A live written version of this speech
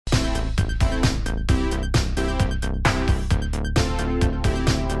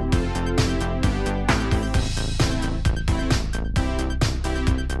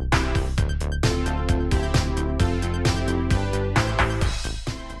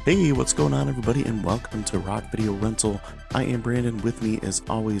Hey, what's going on, everybody, and welcome to Rock Video Rental. I am Brandon. With me, as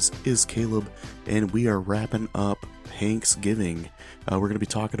always, is Caleb, and we are wrapping up Hanksgiving. We're going to be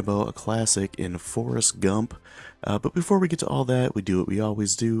talking about a classic in Forrest Gump. But before we get to all that, we do what we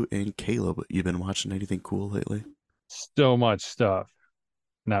always do. And Caleb, you been watching anything cool lately? So much stuff.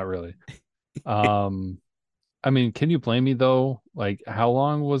 Not really. Um, I mean, can you blame me though? Like, how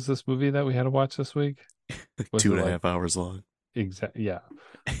long was this movie that we had to watch this week? Like Was two it and a like half hours long. exact? Yeah.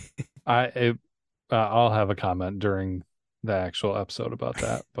 I'll have a comment during the actual episode about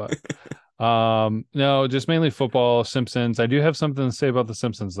that. But no, just mainly football, Simpsons. I do have something to say about the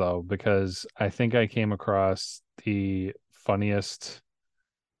Simpsons though, because I think I came across the funniest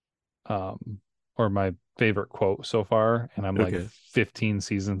um or my favorite quote so far, and I'm like Okay. 15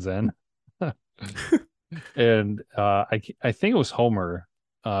 seasons in. And I think it was Homer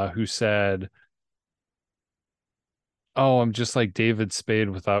who said, "Oh, I'm just like David Spade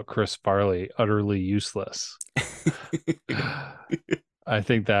without Chris Farley, utterly useless." I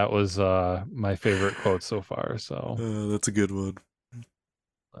think that was my favorite quote so far. So, That's a good one.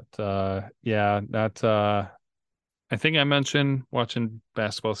 but yeah, that I think I mentioned watching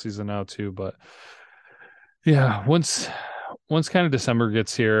basketball season now too. But yeah, once kind of December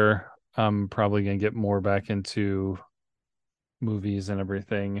gets here, I'm probably gonna get more back into movies and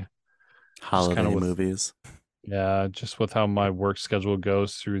everything. Just kind of Holiday with movies. Yeah, just with how my work schedule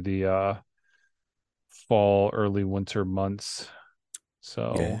goes through the fall, early winter months.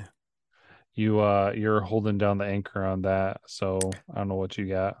 So Yeah. you're holding down the anchor on that. So I don't know what you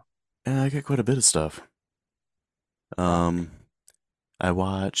got. I got quite a bit of stuff. Rock. Um,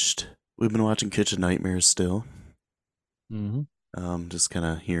 we've been watching Kitchen Nightmares still. Hmm. Just kind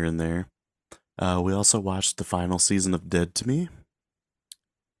of here and there. We also watched the final season of Dead to Me,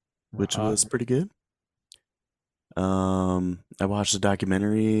 which Uh, was pretty good. I watched a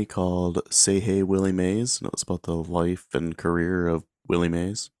documentary called Say Hey Willie Mays, and it was about the life and career of Willie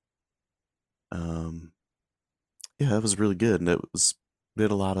Mays. Um, yeah, that was really good, and they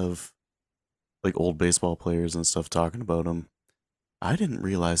had a lot of like old baseball players and stuff talking about him. I didn't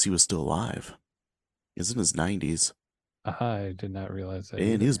realize he was still alive. He's in his 90s, I did not realize that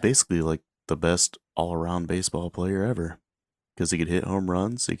and he was either. basically like the best all-around baseball player ever because he could hit home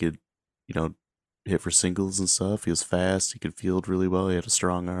runs, he could, you know, hit for singles and stuff. He was fast, he could field really well, he had a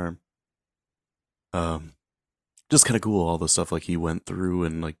strong arm. Um, just kind of cool all the stuff like he went through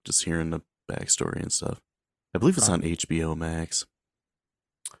and like just hearing the backstory and stuff. I believe it's Rock. on HBO Max.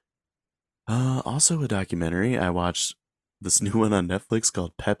 Also a documentary. I watched this new one on Netflix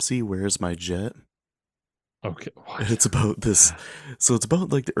called Pepsi, Where's My Jet? Okay. And What? it's about this. So it's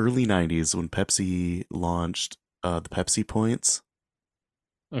about like the early 90s when Pepsi launched the Pepsi Points,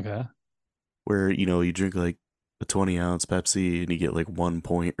 Okay. where, you drink like a 20-ounce Pepsi and you get like 1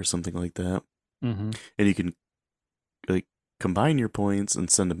 point or something like that. Hmm. And you can like combine your points and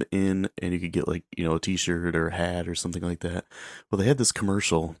send them in, and you could get like, a t-shirt or a hat or something like that. Well, they had this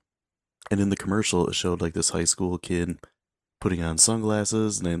commercial, and in the commercial it showed like this high school kid putting on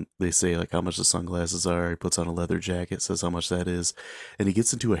sunglasses, and then they say like how much the sunglasses are. He puts on a leather jacket, says how much that is, and he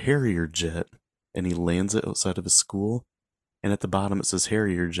gets into a Harrier jet and he lands it outside of his school, and at the bottom it says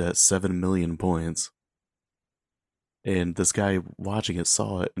Harrier jet 7 million points. And this guy watching it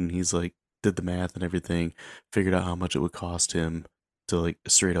saw it, and he's like, did the math and everything, figured out how much it would cost him to like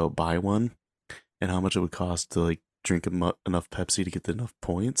straight out buy one, and how much it would cost to like drink enough Pepsi to get enough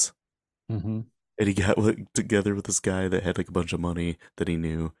points. Hmm. And he got like together with this guy that had like a bunch of money that he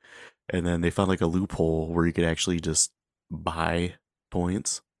knew, and then they found like a loophole where you could actually just buy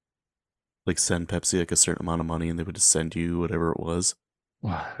points, like send Pepsi like a certain amount of money, and they would just send you whatever it was.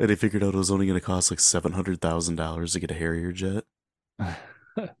 And they figured out it was only going to cost like $700,000 to get a Harrier jet.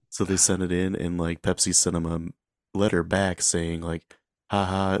 So they sent it in, and like Pepsi sent them a letter back saying like,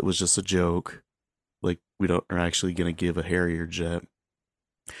 haha, it was just a joke. Like, we don't are actually gonna give a Harrier jet.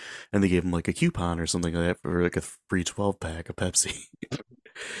 And they gave him like a coupon or something like that for like a free 12 pack of Pepsi.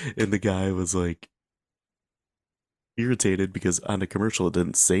 And the guy was like irritated because on the commercial it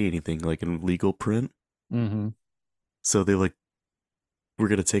didn't say anything like in legal print. Hmm. So they like were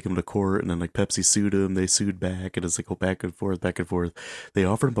gonna take him to court, and then like Pepsi sued him, they sued back, and it's like go back and forth, back and forth. They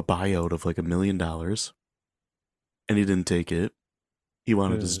offered him a buyout of like $1 million, and he didn't take it. He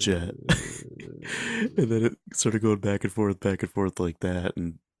wanted his jet. And then it started going back and forth like that,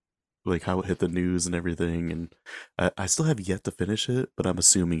 and like how it hit the news and everything. And I still have yet to finish it, but I'm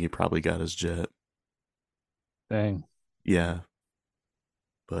assuming he probably got his jet. Dang. Yeah,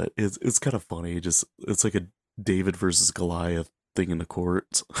 but it's kind of funny. Just it's like a David versus Goliath thing in the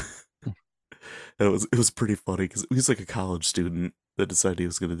courts. And it was pretty funny because he's like a college student, that decided he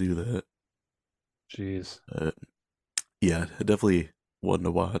was going to do that. Jeez. Yeah, definitely one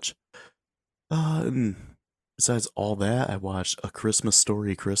to watch. And besides all that, I watched A Christmas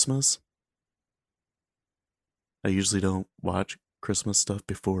Story Christmas. I usually don't watch Christmas stuff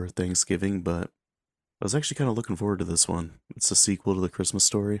before Thanksgiving, but I was actually kind of looking forward to this one. It's a sequel to The Christmas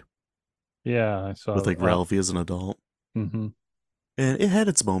Story Yeah, I saw with like that. Ralphie as an adult. Mm-hmm. And it had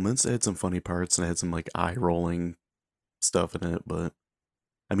its moments. It had some funny parts and it had some like eye-rolling stuff in it, but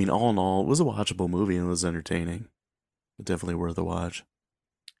I mean, all in all, it was a watchable movie and it was entertaining. Definitely worth a watch.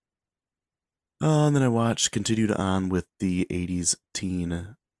 And then I continued on with the 80s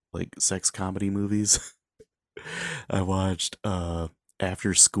teen, like, sex comedy movies. I watched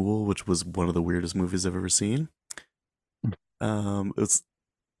After School, which was one of the weirdest movies I've ever seen. It's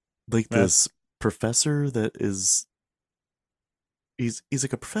like this professor that is... He's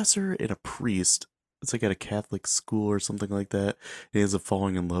like a professor and a priest. It's like at a Catholic school or something like that. And he ends up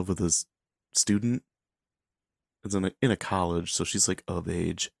falling in love with his student. It's in a college, so she's like of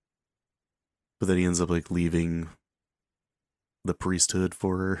age. But then he ends up like leaving the priesthood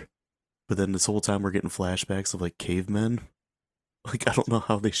for her. But then this whole time we're getting flashbacks of like cavemen. Like, I don't know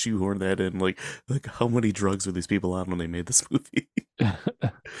how they shoehorn that in. Like how many drugs were these people on when they made this movie?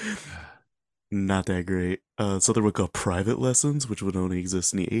 Not that great. So there would call Private Lessons, which would only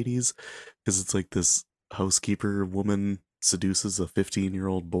exist in the 80s. Because it's like this housekeeper woman seduces a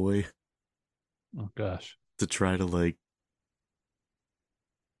 15-year-old boy. Oh, gosh. To try to like...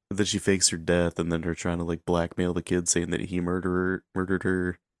 Then she fakes her death, and then they're trying to like blackmail the kid, saying that he murdered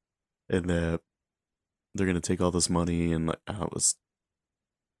her, and that they're gonna take all this money. And like, it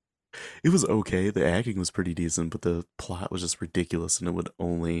was okay. The acting was pretty decent, but the plot was just ridiculous, and they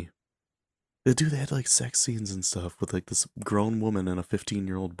had like sex scenes and stuff with like this grown woman and a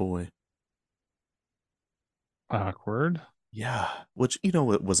 15-year-old boy. Awkward. Yeah, which it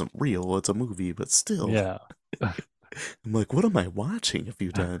wasn't real. It's a movie, but still. Yeah. I'm like, what am I watching? A few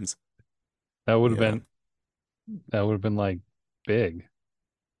times. That would have been like big.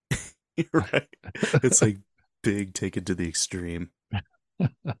 Right. It's like big taken to the extreme.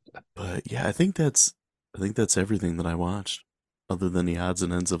 But yeah, I think that's everything that I watched, other than the odds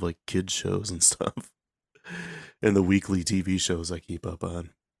and ends of like kids shows and stuff, and the weekly TV shows I keep up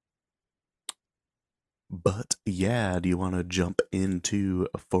on. But yeah, do you want to jump into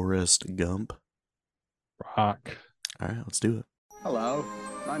Forrest Gump? Rock. All right, let's do it. Hello,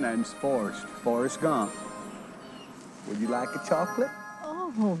 my name's Forrest Gump. Would you like a chocolate?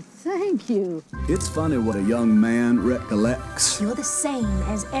 Oh, thank you. It's funny what a young man recollects. You're the same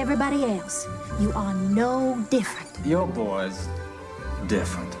as everybody else. You are no different. Your boy's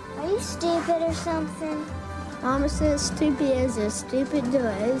different. Are you stupid or something? Mama says stupid as stupid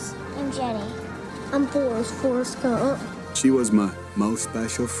does. I'm Jenny. I'm Forrest Gump. She was my most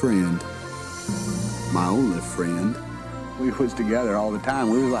special friend. My only friend. We was together all the time.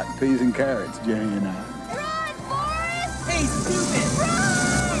 We was like peas and carrots, Jenny and I. Run, Forrest! Hey, stupid,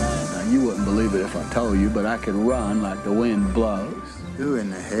 run! Now, you wouldn't believe it if I told you, but I could run like the wind blows. Who in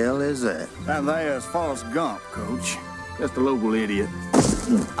the hell is that? That there's Forrest Gump, Coach. Just a local idiot.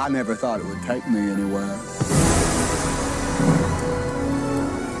 I never thought it would take me anywhere.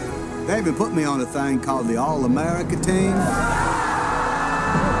 They even put me on a thing called the All-America Team,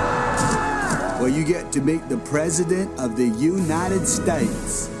 where you get to meet the President of the United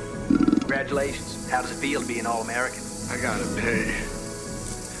States. Congratulations. How does it feel to be an All-American? I gotta pee.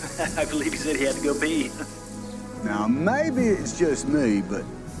 I believe he said he had to go pee. Now, maybe it's just me, but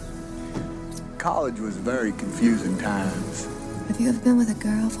college was very confusing times. Have you ever been with a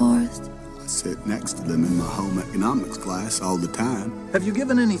girl, Forrest? I sit next to them in my home economics class all the time. Have you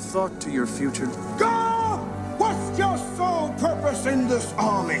given any thought to your future? Go! What's your sole purpose in this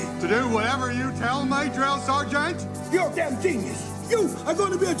army? To do whatever you tell me, drill sergeant. You're a damn genius. You are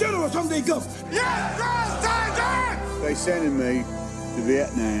going to be a general someday, Gump. Yes, drill sergeant! They sending me to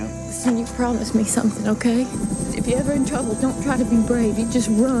Vietnam. Listen, you promised me something, okay? If you're ever in trouble, don't try to be brave. You just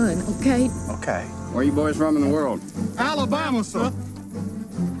run, okay? Okay. Where you boys from in the world? Alabama, sir.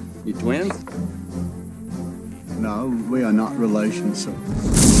 You twins? No, we are not relations, sir.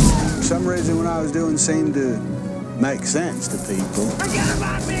 For some reason, what I was doing seemed to make sense to people. Forget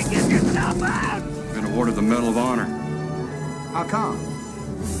about me. Get yourself out. Been awarded the Medal of Honor. How come?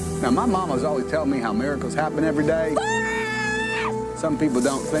 Now, my mama's always telling me how miracles happen every day. Some people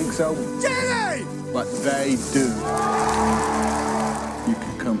don't think so. Jenny! But they do. You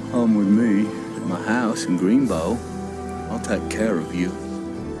can come home with me at my house in Greenbow. I'll take care of you.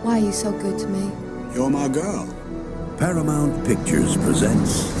 Why are you so good to me? You're my girl. Paramount Pictures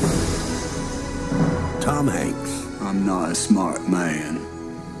presents Tom Hanks. I I'm not a smart man,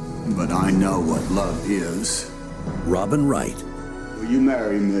 but I know what love is. Robin Wright. Will you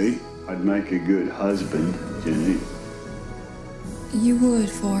marry me? I'd make a good husband, Jenny. You would,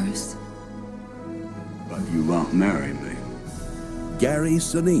 Forrest. But you won't marry me. Gary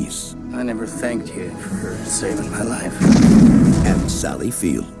Sinise. I never thanked you for saving my life. And Sally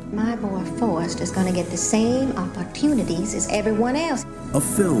Field. My boy Forrest is going to get the same opportunities as everyone else. A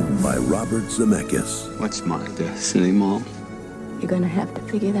film by Robert Zemeckis. What's my destiny, Mom? You're gonna have to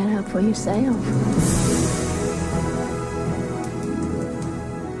figure that out for yourself.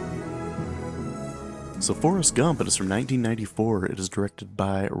 So Forrest Gump, it is from 1994. It is directed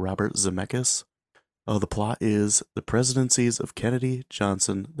by Robert Zemeckis. The plot is the presidencies of Kennedy,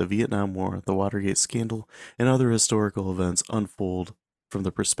 Johnson, the Vietnam War, the Watergate scandal, and other historical events unfold from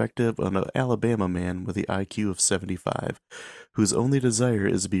the perspective of an Alabama man with the IQ of 75, whose only desire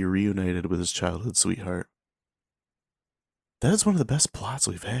is to be reunited with his childhood sweetheart. That is one of the best plots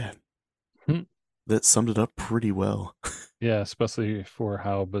we've had. That summed it up pretty well. Yeah, especially for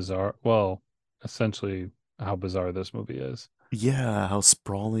how bizarre, well, essentially how bizarre this movie is. Yeah, how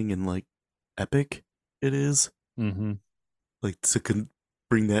sprawling and like epic it is. Mm-hmm. Like to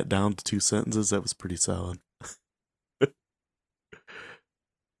bring that down to 2 sentences, that was pretty solid.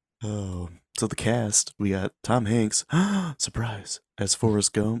 Oh, so the cast, we got Tom Hanks, surprise, as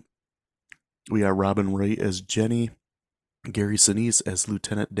Forrest Gump. We got Robin Wright as Jenny, Gary Sinise as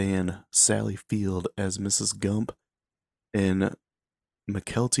Lieutenant Dan, Sally Field as Mrs. Gump, and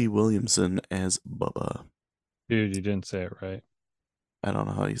McKelty Williamson as Bubba. Dude, you didn't say it right. I don't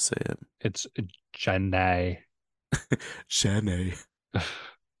know how you say it. It's Jenny. Jenny.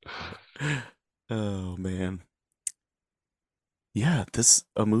 Oh, man. Yeah, this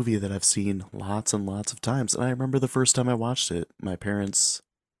a movie that I've seen lots and lots of times. And I remember the first time I watched it, my parents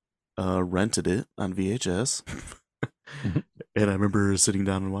rented it on VHS. And I remember sitting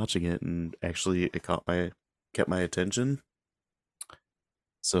down and watching it, and actually it kept my attention.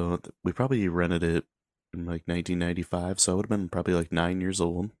 So we probably rented it in like 1995, so I would have been probably like 9 years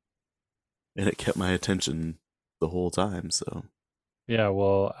old. And it kept my attention the whole time, so. Yeah,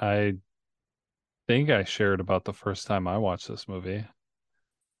 well, I think I shared about the first time I watched this movie.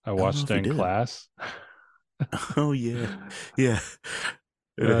 I watched it in class. Oh, yeah. Yeah.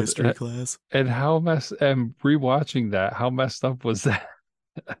 In a history class. And and rewatching that, how messed up was that?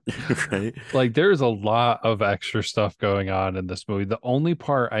 Right. Like, there's a lot of extra stuff going on in this movie. The only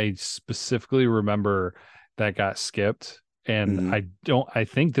part I specifically remember that got skipped, and I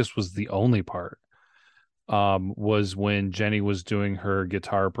think this was the only part, was when Jenny was doing her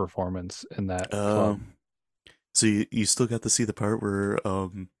guitar performance in that club. So you still got to see the part where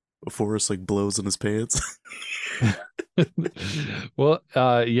Forrest like blows in his pants? Well,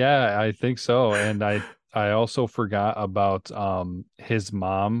 yeah, I think so. And I also forgot about his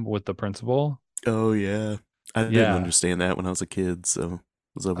mom with the principal. Oh yeah. I didn't understand that when I was a kid, so it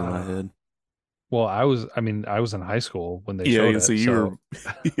was over my head. Well, I was in high school when they showed it. So you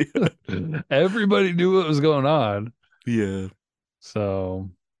were everybody knew what was going on. Yeah. So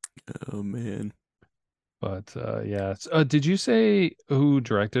oh man. But yeah. Did you say who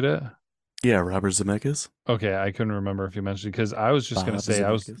directed it? Yeah, Robert Zemeckis. Okay, I couldn't remember if you mentioned, because I was just going to say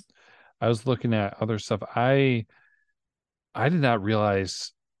Zemeckis. I was looking at other stuff. I did not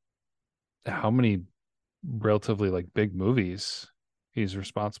realize how many relatively like big movies he's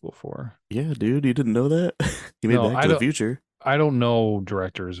responsible for. Yeah, dude, you didn't know that? He made Back to the Future. I don't know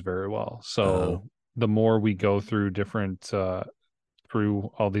directors very well, so the more we go through different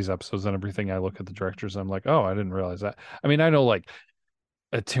through all these episodes and everything, I look at the directors and I'm like, oh, I didn't realize that. I mean, I know like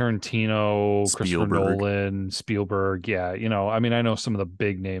a Tarantino, Christopher Nolan, Spielberg. Yeah, I mean, I know some of the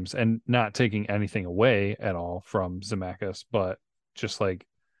big names, and not taking anything away at all from Zemeckis, but just like,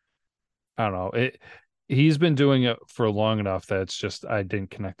 I don't know. He's been doing it for long enough that it's just, I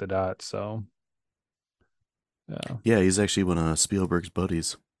didn't connect the dots. So, yeah. Yeah, he's actually one of Spielberg's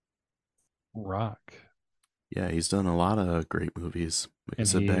buddies. Rock. Yeah, he's done a lot of great movies. Like I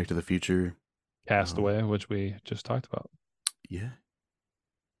said, Back to the Future. Castaway, which we just talked about. Yeah.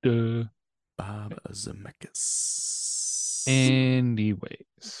 Bob Zemeckis.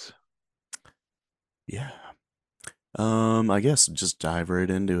 Anyways. Yeah. I guess just dive right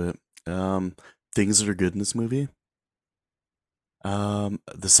into it. Things that are good in this movie. The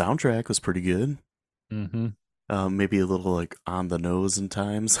soundtrack was pretty good. Mm-hmm. Maybe a little like on the nose in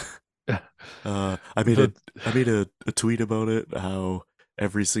times. I made a tweet about it, how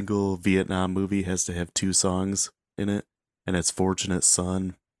every single Vietnam movie has to have 2 songs in it, and it's Fortunate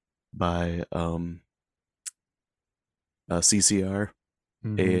Son by CCR,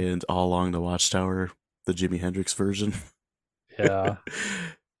 and All Along the Watchtower the Jimi Hendrix version. Yeah.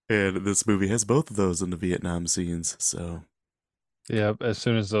 And this movie has both of those in the Vietnam scenes. So Yeah. As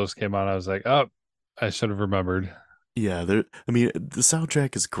soon as those came out, I was like, oh, I should have remembered. yeah, I mean, the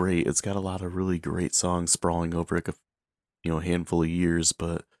soundtrack is great. It's got a lot of really great songs sprawling over like a handful of years,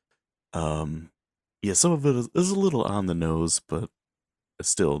 but yeah, some of it is a little on the nose, but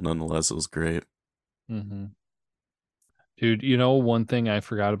still, nonetheless, it was great. Mm-hmm. Dude, one thing I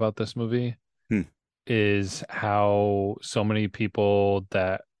forgot about this movie is how so many people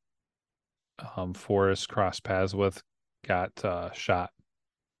that Forrest crossed paths with got shot.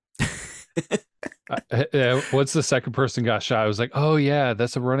 What's the second person got shot? I was like, oh yeah,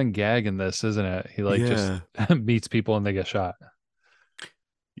 that's a running gag in this, isn't it? He just meets people and they get shot.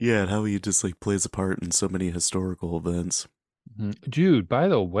 Yeah, and how he just like plays a part in so many historical events. Dude, by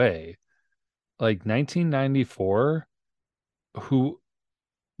the way, like 1994,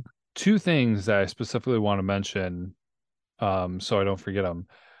 two things that I specifically want to mention, so I don't forget them.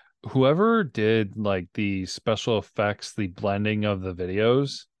 Whoever did like the special effects, the blending of the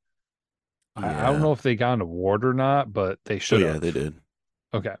videos, I don't know if they got an award or not, but they should have. Yeah, they did.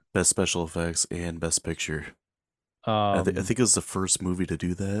 Okay. Best special effects and best picture. I think it was the first movie to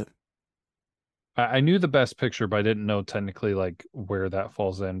do that. I knew the best picture, but I didn't know technically like where that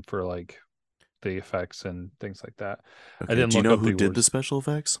falls in for like the effects and things like that. Okay. I didn't Do you look know up who the did awards. the special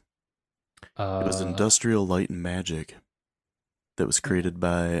effects? It was Industrial Light and Magic. That was created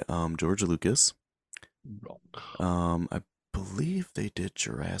by George Lucas. I believe they did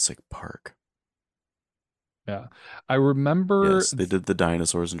Jurassic Park. Yeah, I remember. Yes, they did the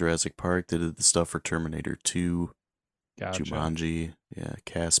dinosaurs in Jurassic Park. They did the stuff for Terminator 2, Gotcha. Jumanji,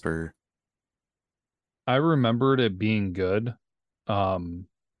 Casper. I remembered it being good,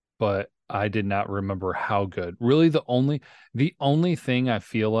 but I did not remember how good. Really, the only thing I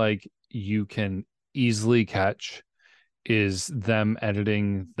feel like you can easily catch is them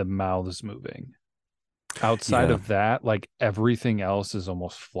editing the mouths moving. Outside of that, like everything else is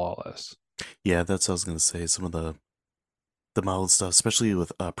almost flawless. Yeah, that's what I was gonna say. Some of the mouth stuff, especially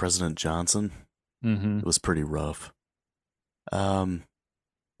with President Johnson, it was pretty rough.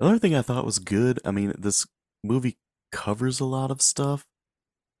 Another thing I thought was good. I mean, this movie covers a lot of stuff,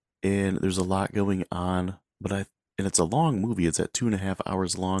 and there's a lot going on. And it's a long movie. It's at 2.5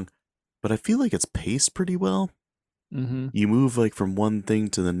 hours long, but I feel like it's paced pretty well. You move like from one thing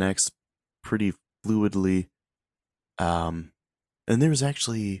to the next pretty fluidly. And there was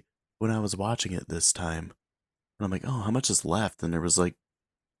actually, when I was watching it this time, and I'm like, oh, how much is left? And there was like,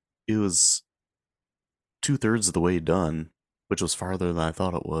 it was 2/3 of the way done, which was farther than I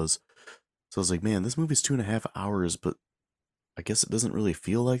thought it was. So I was like, man, this movie's 2.5 hours, but I guess it doesn't really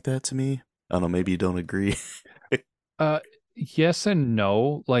feel like that to me. I don't know, maybe you don't agree. Yes and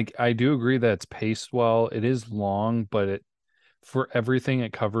no. Like, I do agree that it's paced well. It is long, but for everything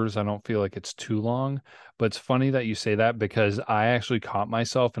it covers, I don't feel like it's too long. But it's funny that you say that because I actually caught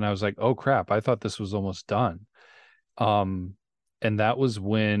myself and I was like, oh crap, I thought this was almost done. And that was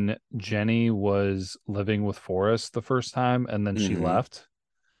when Jenny was living with Forrest the first time and then she left.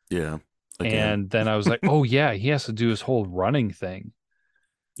 Yeah. Again. And then I was like, oh yeah, he has to do his whole running thing.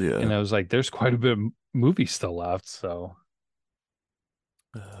 Yeah. And I was like, there's quite a bit of movie still left. So.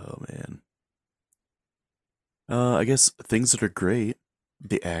 Oh man. I guess things that are great,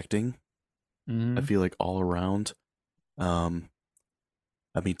 the acting. I feel like all around. I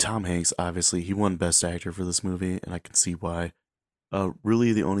mean, Tom Hanks, obviously, he won Best Actor for this movie, and I can see why.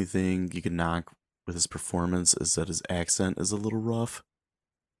 Really, the only thing you can knock with his performance is that his accent is a little rough.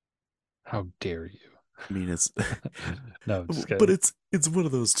 How dare you? I mean, it's no, just kidding. But it's one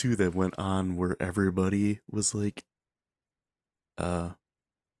of those two that went on where everybody was like,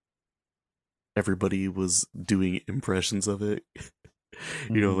 everybody was doing impressions of it.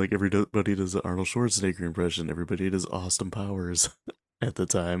 You know, like everybody does the Arnold Schwarzenegger impression. Everybody does Austin Powers at the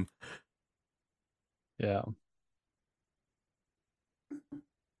time. Yeah.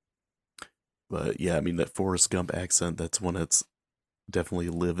 But yeah, I mean, that Forrest Gump accent, that's one that's definitely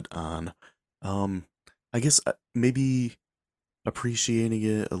lived on. I guess maybe appreciating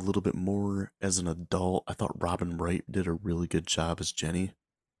it a little bit more as an adult, I thought Robin Wright did a really good job as Jenny.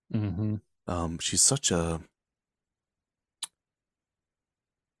 She's such a,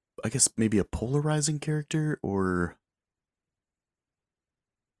 I guess maybe a polarizing character, or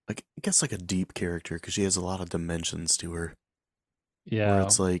like, I guess like a deep character, because she has a lot of dimensions to her. Yeah. Where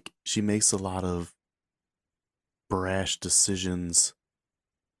it's like she makes a lot of brash decisions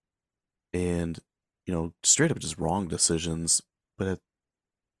and, you know, straight up just wrong decisions, but at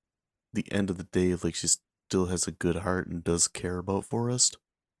the end of the day, like, she still has a good heart and does care about Forrest.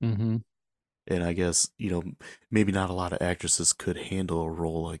 And I guess, maybe not a lot of actresses could handle a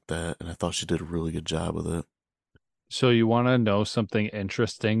role like that. And I thought she did a really good job with it. So you want to know something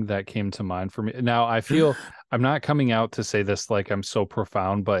interesting that came to mind for me? Now, I feel I'm not coming out to say this like I'm so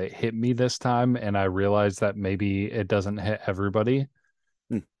profound, but it hit me this time, and I realized that maybe it doesn't hit everybody.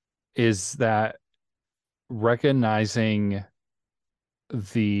 Is that recognizing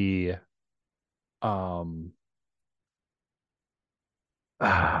the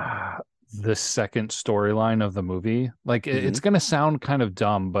the second storyline of the movie. Like it's going to sound kind of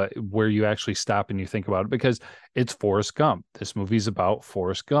dumb, but where you actually stop and you think about it, because it's Forrest Gump. This movie's about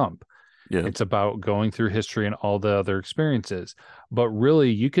Forrest Gump. Yeah. It's about going through history and all the other experiences. But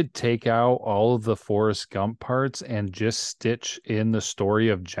really, you could take out all of the Forrest Gump parts and just stitch in the story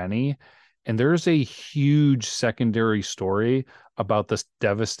of Jenny. And there's a huge secondary story about the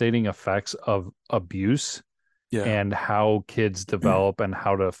devastating effects of abuse and how kids develop and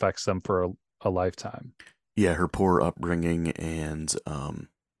how it affects them for a lifetime. Yeah, her poor upbringing and,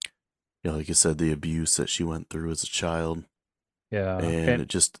 like you said, the abuse that she went through as a child. Yeah. And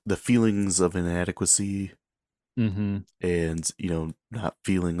just the feelings of inadequacy and, not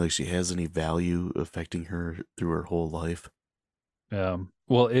feeling like she has any value affecting her through her whole life. Yeah.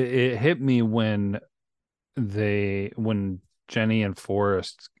 Well, it hit me when Jenny and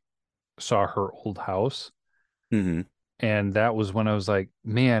Forrest saw her old house. Mm-hmm. And that was when I was like,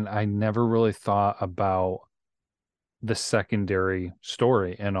 man, I never really thought about the secondary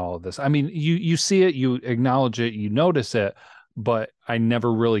story in all of this. I mean, you see it, you acknowledge it, you notice it, but I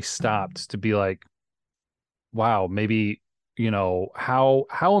never really stopped to be like, wow, maybe,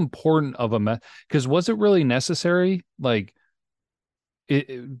 how important of because was it really necessary? Like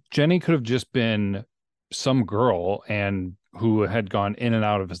Jenny could have just been some girl and who had gone in and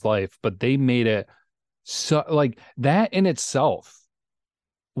out of his life, but they made it so like that in itself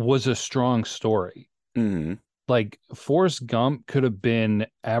was a strong story. Mm-hmm. Like Forrest Gump could have been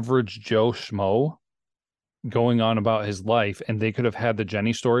average Joe Schmo going on about his life, and they could have had the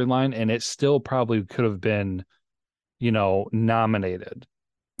Jenny storyline, and it still probably could have been, nominated.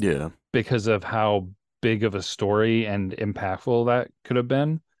 Yeah. Because of how big of a story and impactful that could have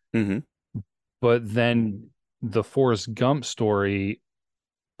been. Mm-hmm. But then the Forrest Gump story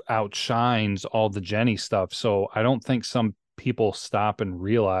outshines all the Jenny stuff. So I don't think some people stop and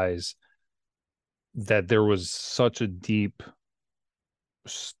realize that there was such a deep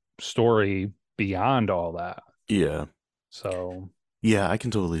story beyond all that. Yeah. So yeah, I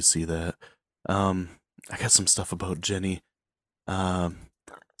can totally see that. I got some stuff about Jenny.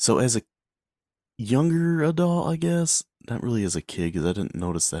 So as a younger adult, I guess, not really as a kid, because I didn't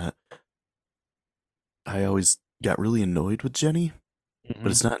notice that, I always got really annoyed with Jenny.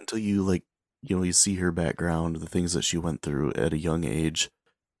 But it's not until you you see her background, the things that she went through at a young age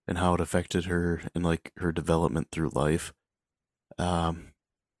and how it affected her and her development through life. So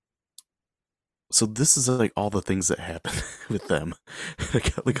this is all the things that happen with them. I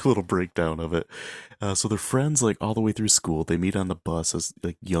got a little breakdown of it. So they're friends all the way through school. They meet on the bus as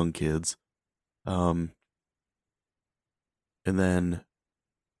young kids. And then,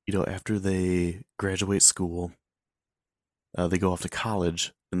 after they graduate school, they go off to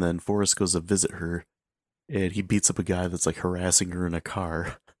college, and then Forrest goes to visit her, and he beats up a guy that's harassing her in a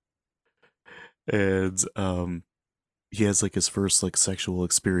car. And he has his first sexual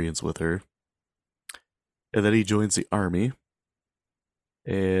experience with her. And then he joins the army.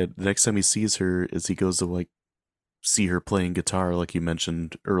 And the next time he sees her is he goes to see her playing guitar like you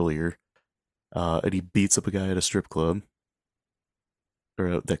mentioned earlier. And he beats up a guy at a strip club.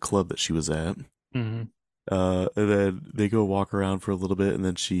 Or that club that she was at. Mm-hmm. And then they go walk around for a little bit, and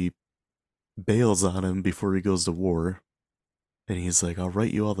then she bails on him before he goes to war. And he's like, I'll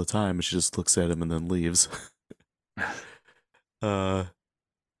write you all the time. And she just looks at him and then leaves.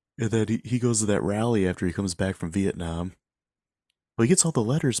 And then he goes to that rally after he comes back from Vietnam. Well, he gets all the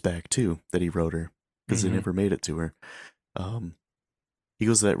letters back, too, that he wrote her, because they never made it to her. He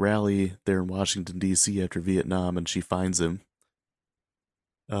goes to that rally there in Washington, D.C. after Vietnam, and she finds him.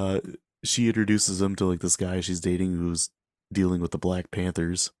 She introduces him to this guy she's dating who's dealing with the Black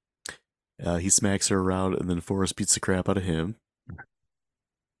Panthers. He smacks her around, and then Forrest beats the crap out of him.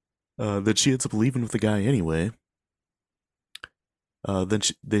 Then she ends up leaving with the guy anyway. Then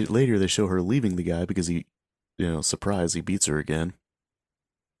later they show her leaving the guy because he, surprise, he beats her again.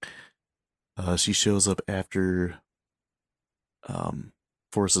 She shows up after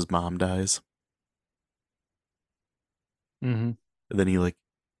Forrest's mom dies. Mm-hmm. And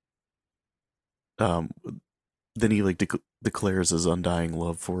then he declares his undying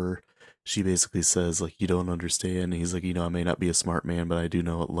love for her. she basically says, like, you don't understand. And he's like, I may not be a smart man, but I do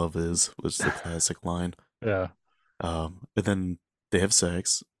know what love is, which is the classic line. Yeah. And then they have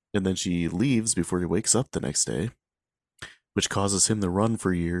sex, and then she leaves before he wakes up the next day, which causes him to run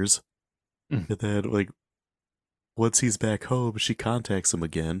for years. And then, like, once he's back home, she contacts him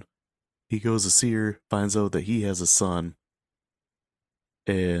again. He goes to see her, finds out that he has a son,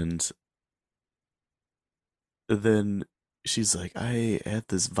 and then she's like, I had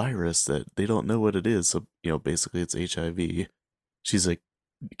this virus that they don't know what it is. So, basically it's HIV. She's like,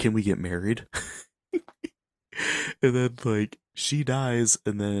 can we get married? And then, like, she dies,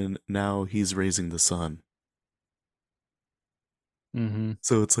 and then now he's raising the son. Mm-hmm.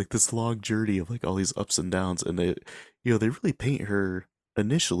 So it's like this long journey of like all these ups and downs, and they really paint her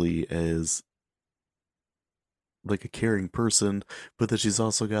initially as like a caring person, but that she's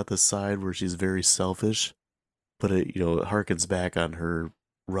also got this side where she's very selfish, but it harkens back on her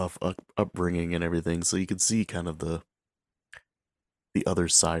rough upbringing and everything, so you can see kind of the other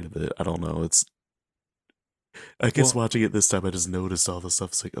side of it. I don't know, I guess watching it this time, I just noticed all the stuff.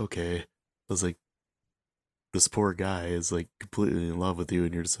 It's like, okay, I was like, this poor guy is like completely in love with you,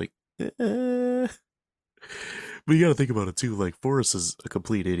 and you're just like, eh. But you gotta think about it too, like, Forrest is a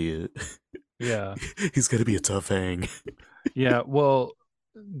complete idiot. Yeah. He's gotta be a tough hang. Yeah, well,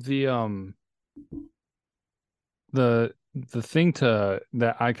 the thing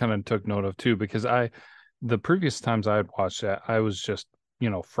that I kind of took note of too, because the previous times I had watched that, I was just,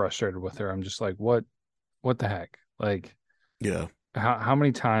 frustrated with her. I'm just like, what the heck? Like, yeah, how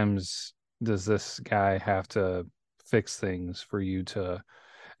many times does this guy have to fix things for you to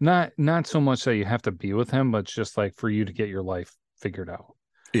not so much that you have to be with him, but just like for you to get your life figured out?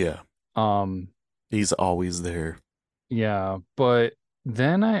 Yeah. He's always there. Yeah, but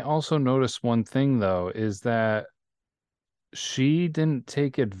then I also noticed one thing though, is that she didn't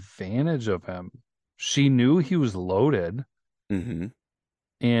take advantage of him. She knew he was loaded,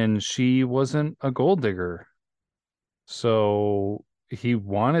 and she wasn't a gold digger. So he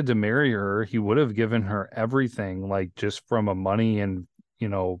wanted to marry her. He would have given her everything, like just from a money and,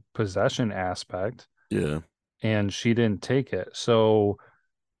 possession aspect. Yeah. And she didn't take it. So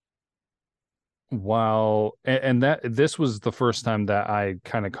that this was the first time that I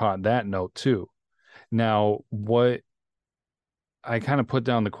kind of caught that note too. Now, what I kind of put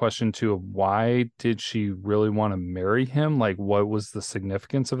down the question too of why did she really want to marry him? Like, what was the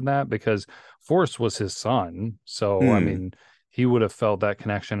significance of that? Because Forrest was his son. So, I mean, he would have felt that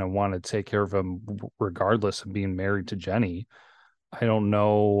connection and wanted to take care of him regardless of being married to Jenny. I don't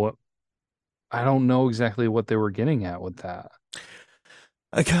know exactly what they were getting at with that.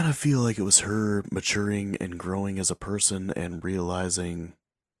 I kind of feel like it was her maturing and growing as a person and realizing,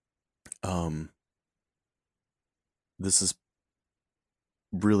 this is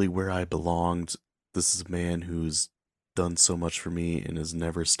really where I belonged. This is a man who's done so much for me and has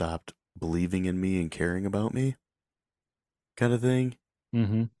never stopped believing in me and caring about me, kind of thing.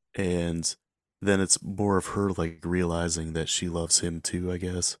 Mm-hmm. And then it's more of her like realizing that she loves him too, I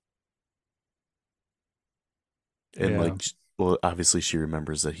guess. And like, well, obviously she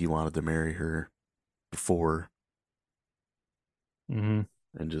remembers that he wanted to marry her before. Mm-hmm.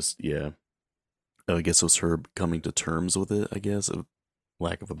 And just, yeah. I guess it was her coming to terms with it, I guess, of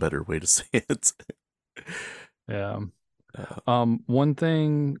lack of a better way to say it. Yeah. One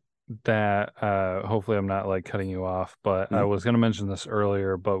thing that hopefully I'm not like cutting you off, but I was going to mention this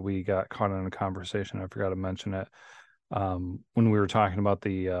earlier, but we got caught in a conversation. I forgot to mention it when we were talking about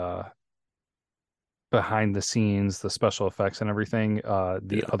the behind the scenes, the special effects and everything.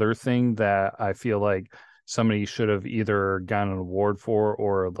 The other thing that I feel like somebody should have either gotten an award for,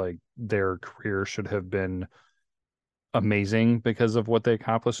 or like their career should have been amazing because of what they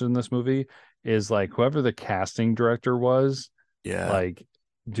accomplished in this movie, is like whoever the casting director was. Yeah. Like,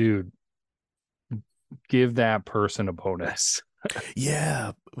 dude, give that person a bonus.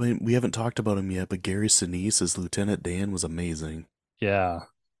 Yeah. I mean, we haven't talked about him yet, but Gary Sinise as Lieutenant Dan was amazing. Yeah.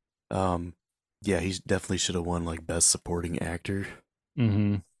 Yeah, he definitely should have won like best supporting actor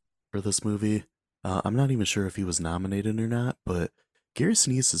for this movie. I'm not even sure if he was nominated or not, but Gary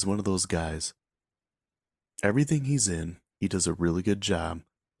Sinise is one of those guys. Everything he's in, he does a really good job,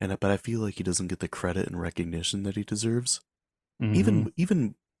 but I feel like he doesn't get the credit and recognition that he deserves.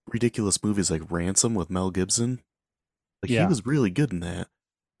 Even ridiculous movies like Ransom with Mel Gibson, like he was really good in that.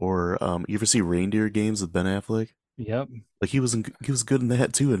 Or you ever see Reindeer Games with Ben Affleck? Yep. Like he was good in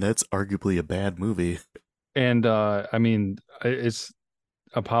that too, and that's arguably a bad movie. And I mean, it's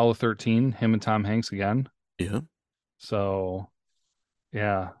Apollo 13, him and Tom Hanks again. Yeah. So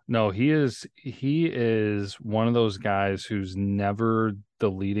Yeah. No, he is one of those guys who's never the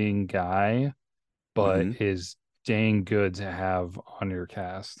leading guy, but hmm is dang good to have on your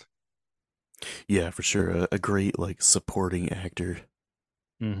cast. Yeah, for sure. A great like supporting actor.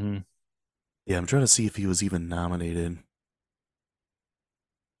 Mm-hmm. Yeah, I'm trying to see if he was even nominated.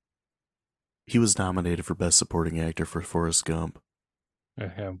 He was nominated for Best Supporting Actor for Forrest Gump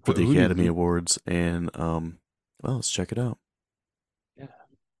Okay. for the Who do Academy you, Awards, and well, let's check it out. yeah.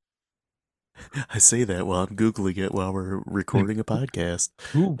 I say that while I'm googling it while we're recording a podcast,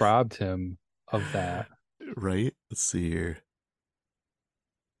 Who robbed him of that? right? Let's see here.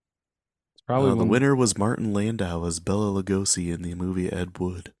 It's probably The one. winner was Martin Landau as Bela Lugosi in the movie Ed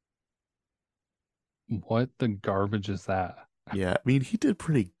Wood. What the garbage is that? Yeah, I mean he did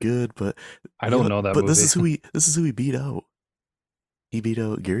pretty good, but I don't know that but movie. this is who he beat out. He beat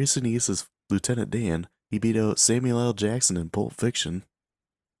out Gary Sinise as Lieutenant Dan. He beat out Samuel L. Jackson in Pulp Fiction.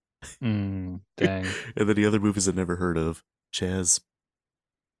 Dang. And then the other movies I've never heard of. Chaz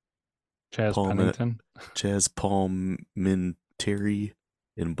Pennington. Chaz Palminteri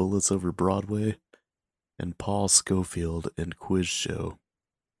in Bullets Over Broadway, and Paul Schofield in Quiz Show.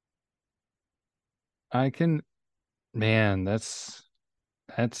 Man, that's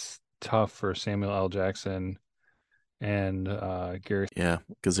tough for Samuel L. Jackson and Gary. Yeah,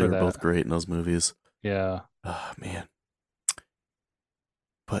 because they for were both that. great in those movies. Yeah. Oh, man.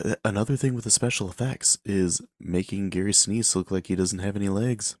 But another thing with the special effects is making Gary Sinise look like he doesn't have any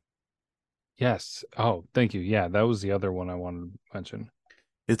legs. Yes. Oh, thank you. Yeah, that was the other one I wanted to mention.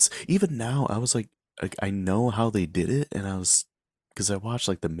 It's even now, I was like I know how they did it, and because I watched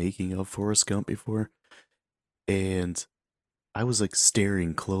like the making of Forrest Gump before, and I was like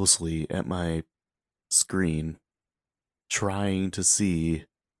staring closely at my screen, trying to see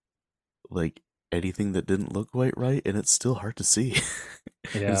like anything that didn't look quite right, and it's still hard to see.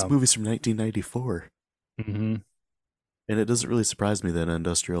 And Yeah. this movie's from 1994. Mm-hmm. And it doesn't really surprise me that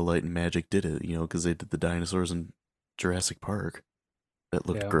Industrial Light and Magic did it, because they did the dinosaurs in Jurassic Park. That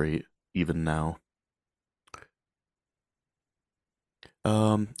looked Yeah. great, even now.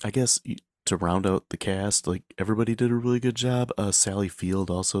 I guess to round out the cast, like everybody did a really good job. Sally Field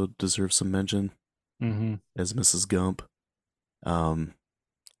also deserves some mention Mm-hmm. as Mrs. Gump.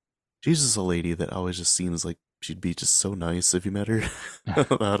 She's just a lady that always just seems like she'd be just so nice if you met her. I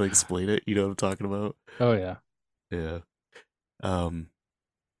don't know how to explain it. You know what I'm talking about? Oh yeah. Yeah.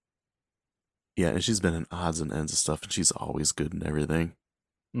 Yeah, and she's been in odds and ends of stuff, and she's always good in everything.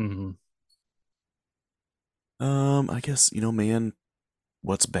 Mm-hmm. I guess, man,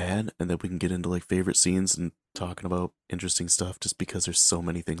 what's bad, and then we can get into like favorite scenes and talking about interesting stuff just because there's so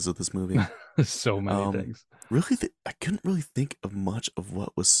many things with this movie. So many things. Really, I couldn't really think of much of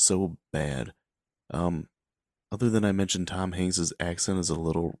what was so bad. Other than I mentioned Tom Hanks's accent is a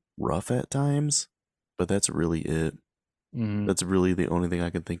little rough at times, but that's really it. Mm-hmm. That's really the only thing I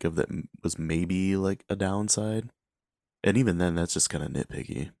can think of that was maybe like a downside. And even then, that's just kind of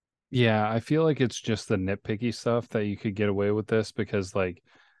nitpicky. Yeah, I feel like it's just the nitpicky stuff that you could get away with this because, like,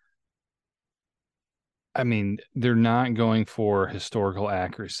 I mean, they're not going for historical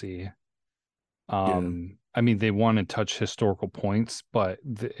accuracy. I mean, they want to touch historical points, but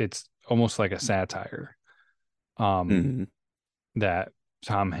it's almost like a satire. Mhm. That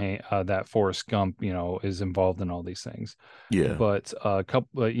that Forrest Gump, is involved in all these things. Yeah. But a couple,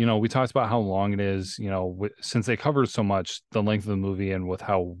 we talked about how long it is, since they covered so much, the length of the movie and with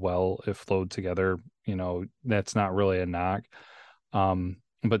how well it flowed together, that's not really a knock.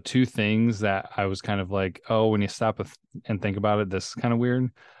 But two things that I was kind of like, oh, when you stop and think about it, this is kind of weird.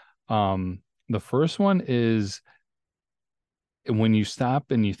 The first one is when you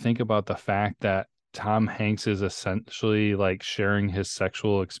stop and you think about the fact that Tom Hanks is essentially like sharing his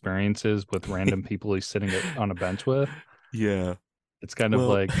sexual experiences with random people he's sitting on a bench with. Yeah. It's kind of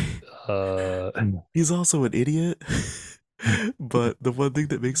like, he's also an idiot. But the one thing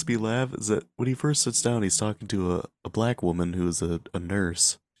that makes me laugh is that when he first sits down, he's talking to a black woman who is a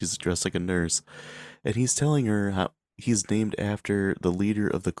nurse. She's dressed like a nurse. And he's telling her how he's named after the leader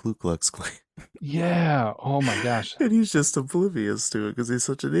of the Ku Klux Klan. Yeah. Oh my gosh. And he's just oblivious to it because he's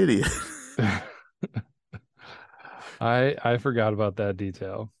such an idiot. I forgot about that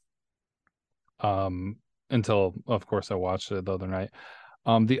detail. Until of course I watched it the other night.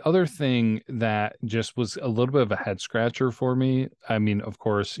 The other thing that just was a little bit of a head scratcher for me, I mean, of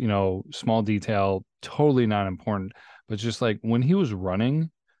course, small detail, totally not important, but just like when he was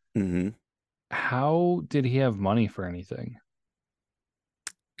running, how did he have money for anything?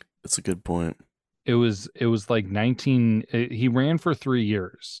 That's a good point. it was like 19 he ran for 3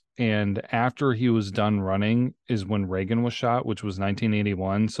 years, and after he was done running is when Reagan was shot, which was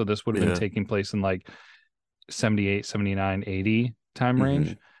 1981. So this would have been taking place in like 78, 79, 80 time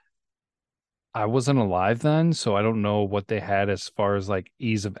range. I wasn't alive then, so I don't know what they had as far as like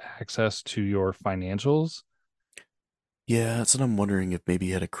ease of access to your financials. Yeah, that's what I'm wondering, if maybe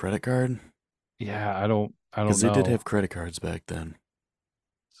he had a credit card. Yeah, I don't know. Because they did have credit cards back then.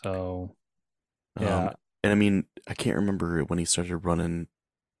 So, yeah. And I mean, I can't remember when he started running.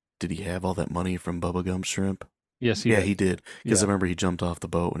 Did he have all that money from Bubba Gump Shrimp? Yes, he did. Because I remember he jumped off the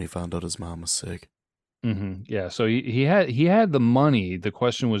boat when he found out his mom was sick. Yeah, so he had the money. The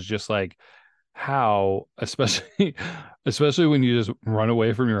question was just like, how, especially when you just run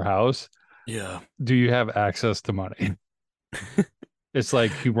away from your house. Yeah. Do you have access to money? It's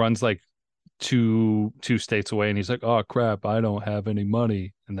like he runs like two states away, and he's like, "Oh crap, I don't have any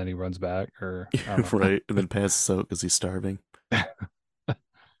money," and then he runs back, or right, and then passes out because he's starving.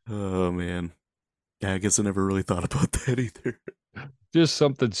 Oh man, yeah, I guess I never really thought about that either. Just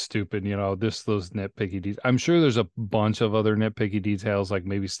something stupid, those nitpicky details. I'm sure there's a bunch of other nitpicky details, like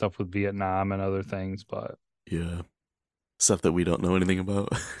maybe stuff with Vietnam and other things, but yeah, stuff that we don't know anything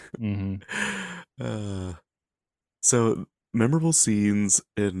about. So memorable scenes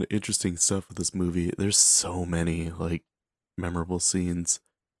and interesting stuff with this movie. There's so many like memorable scenes.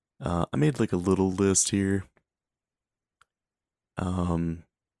 I made like a little list here. When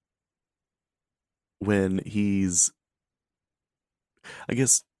he's, I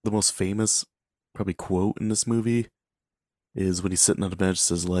guess the most famous probably quote in this movie is when he's sitting on a bench,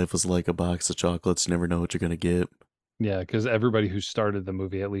 says life was like a box of chocolates, you never know what you're gonna get. Yeah, because everybody who started the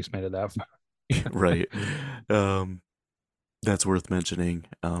movie at least made it that far. Right. That's worth mentioning.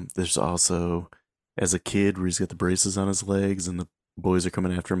 There's also, as a kid, where he's got the braces on his legs and the boys are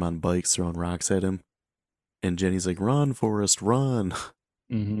coming after him on bikes, throwing rocks at him, and Jenny's like, "Run, Forrest, run!"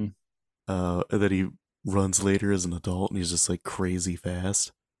 And then he runs later as an adult, and he's just like crazy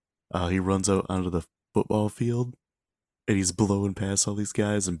fast. He runs out onto the football field, and he's blowing past all these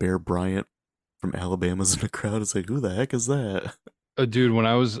guys, and Bear Bryant from Alabama's in the crowd. It's like, who the heck is that? Dude, when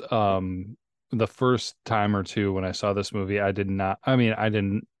I was the first time or two when I saw this movie,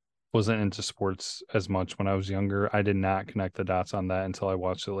 wasn't into sports as much when I was younger. I did not connect the dots on that until I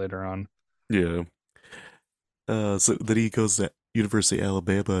watched it later on. Yeah. So then he goes to University of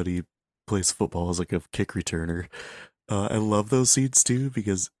Alabama and he plays football as like a kick returner. I love those scenes too,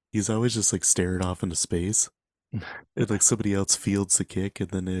 because he's always just like staring off into space. And like somebody else fields the kick, and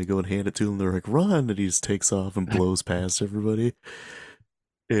then they go and hand it to him. They're like, "Run!" And he just takes off and blows past everybody.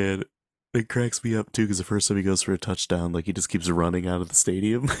 And it cracks me up too, because the first time he goes for a touchdown, like he just keeps running out of the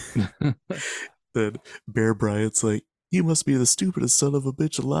stadium. Then Bear Bryant's like, "You must be the stupidest son of a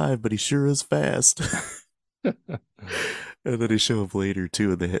bitch alive, but he sure is fast." And then they show up later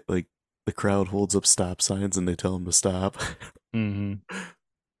too, and they hit, like, the crowd holds up stop signs and they tell him to stop.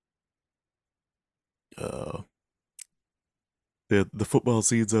 The football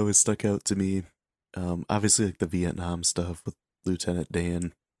scenes always stuck out to me. Obviously, like the Vietnam stuff with Lieutenant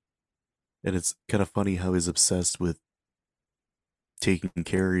Dan, and it's kind of funny how he's obsessed with taking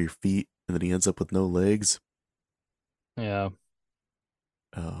care of your feet, and then he ends up with no legs. Yeah.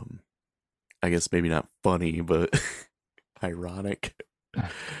 I guess maybe not funny, but ironic.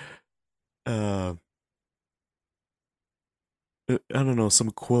 I don't know,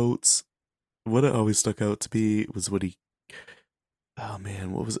 some quotes. What always stuck out to me was when he, oh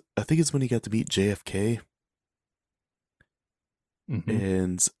man, what was it? I think it's when he got to meet JFK.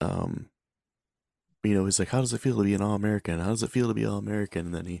 And he's like, "How does it feel to be an All-American? How does it feel to be All-American?"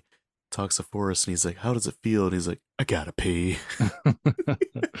 And then he talks to Forrest and he's like, "How does it feel?" And he's like, "I gotta pee."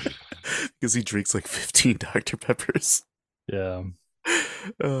 Because he drinks like 15 Dr. Peppers. Yeah.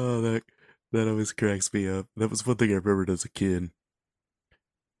 Oh, that always cracks me up. That was one thing I remembered as a kid.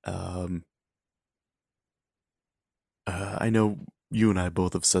 I know you and I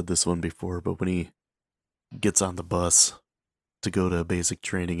both have said this one before, but when he gets on the bus to go to basic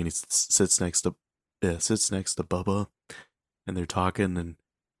training and he sits next to Bubba, and they're talking, and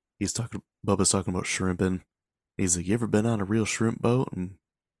Bubba's talking about shrimping. He's like, "You ever been on a real shrimp boat?" And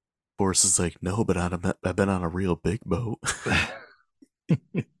Forrest is like, "No, but I've been on a real big boat."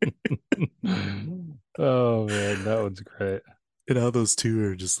 Oh man, that one's great. And how those two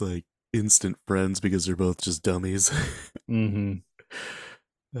are just like instant friends because they're both just dummies. And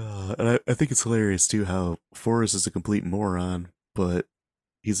I think it's hilarious too how Forrest is a complete moron, but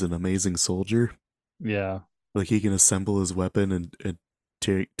he's an amazing soldier. Yeah. Like he can assemble his weapon and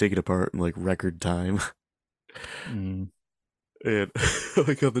take it apart in like record time. And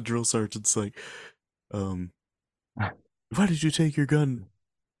like how the drill sergeant's like, Why did you take your gun,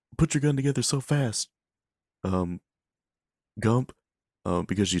 put your gun together so fast? Gump,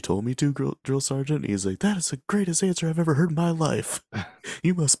 because you told me to, drill sergeant. He's like, that is the greatest answer I've ever heard in my life.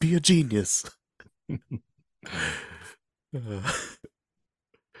 You must be a genius.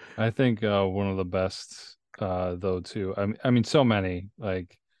 I think one of the best though too. I mean so many,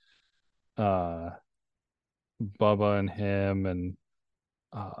 like Bubba and him, and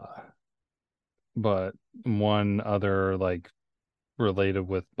but one other like related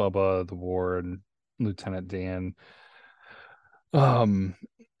with Bubba the War and Lieutenant Dan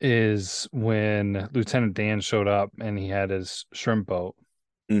is when Lieutenant Dan showed up and he had his shrimp boat.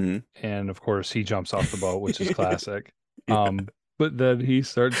 And of course he jumps off the boat, which is classic. But then he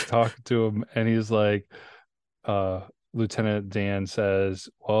starts talking to him and he's like, Lieutenant Dan says,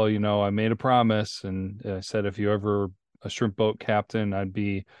 well, you know, I made a promise and I said if you ever a shrimp boat captain, I'd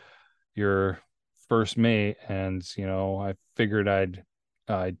be your first mate, and you know, I figured I'd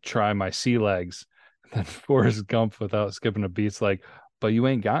try my sea legs. And then Forrest Gump, without skipping a beat's like, but you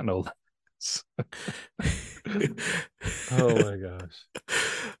ain't got no legs. Oh my gosh.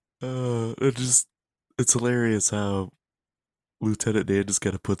 It's hilarious how Lieutenant Dan just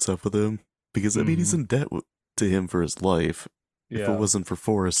kind of puts up with him, because I mean he's in debt to him for his life. If it wasn't for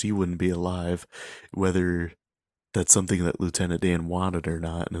Forrest, he wouldn't be alive, whether that's something that Lieutenant Dan wanted or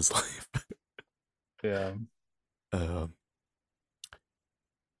not in his life. Yeah.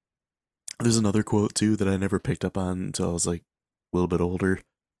 There's another quote too that I never picked up on until I was like a little bit older,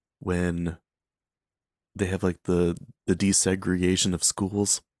 when they have like the desegregation of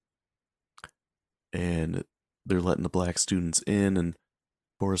schools and they're letting the black students in, and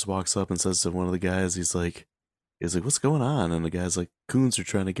Forrest walks up and says to one of the guys, he's like, what's going on? And the guy's like, coons are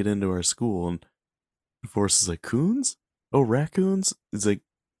trying to get into our school. And Forrest is like, coons? Oh, raccoons? He's like,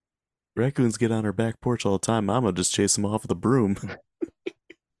 raccoons get on our back porch all the time. Mama just chase them off with a broom.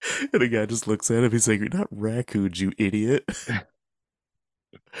 And the guy just looks at him. He's like, you're not raccoons, you idiot.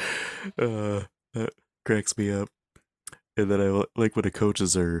 That cracks me up. And then I like when the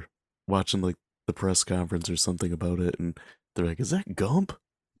coaches are watching like the press conference or something about it, and they're like, is that Gump?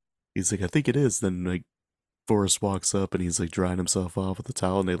 He's like, I think it is. Then like Forrest walks up and he's like drying himself off with a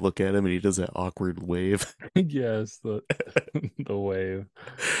towel, and they look at him and he does that awkward wave. Yes, the wave.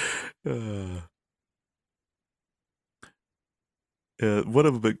 One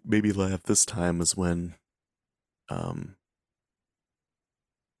of them made me laugh this time was when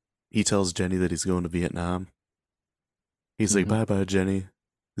he tells Jenny that he's going to Vietnam. He's like, bye-bye, Jenny.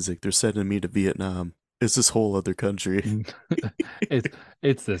 He's like, they're sending me to Vietnam. It's this whole other country.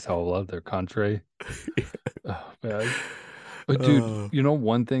 it's this whole other country. Oh, man. But dude, you know,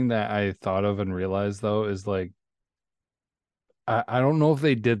 one thing that I thought of and realized though is like, I don't know if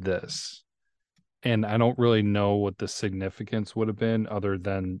they did this, and I don't really know what the significance would have been other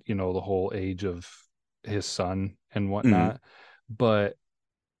than, you know, the whole age of his son and whatnot. But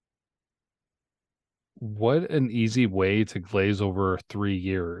what an easy way to glaze over 3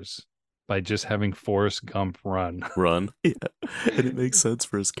 years by just having Forrest Gump run. Yeah. And it makes sense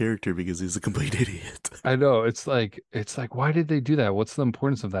for his character because he's a complete idiot. I know. It's like, why did they do that? What's the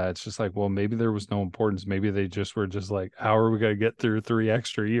importance of that? It's just like, well, maybe there was no importance. Maybe they just were just like, how are we going to get through 3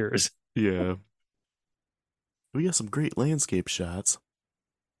 extra years? Yeah. We got some great landscape shots.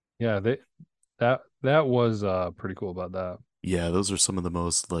 Yeah, that was pretty cool about that. Yeah, those are some of the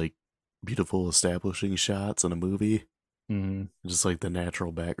most like beautiful establishing shots in a movie. Just like the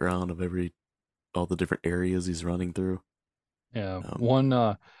natural background of all the different areas he's running through. Yeah.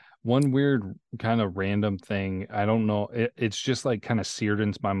 One weird kind of random thing, I don't know, it's just like kind of seared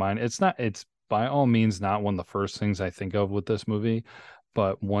into my mind. It's by all means not one of the first things I think of with this movie,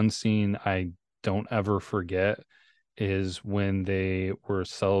 but one scene I don't ever forget is when they were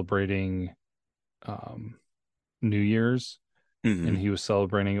celebrating New Year's. And he was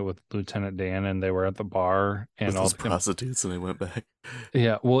celebrating it with Lieutenant Dan, and they were at the bar, and with all those the prostitutes, and they went back.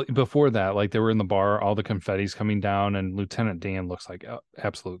 Yeah, well, before that, like they were in the bar, all the confetti's coming down, and Lieutenant Dan looks like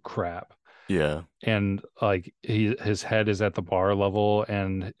absolute crap. Yeah, and like his head is at the bar level,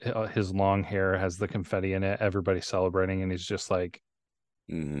 and his long hair has the confetti in it. Everybody's celebrating, and he's just like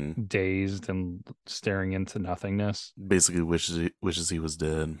dazed and staring into nothingness. Basically, wishes he was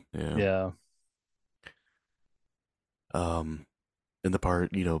dead. Yeah. In the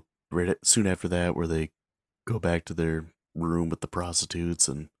part, you know, soon after that, where they go back to their room with the prostitutes,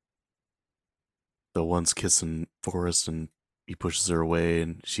 and the one's kissing Forrest, and he pushes her away,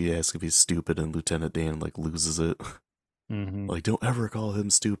 and she asks if he's stupid, and Lieutenant Dan like loses it. Like, don't ever call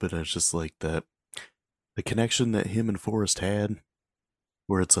him stupid. And it's just like that, the connection that him and Forrest had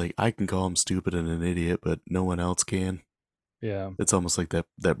where it's like I can call him stupid and an idiot, but no one else can. Yeah. It's almost like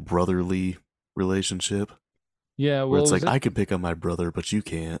that brotherly relationship Yeah, where well, it's like I can pick on my brother, but you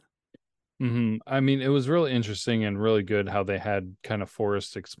can't. I mean, it was really interesting and really good how they had kind of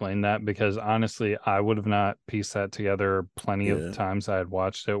Forrest explain that, because honestly, I would have not pieced that together plenty Yeah. of times I had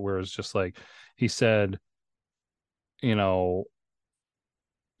watched it, where it's just like he said, you know,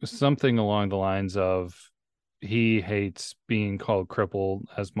 something along the lines of he hates being called crippled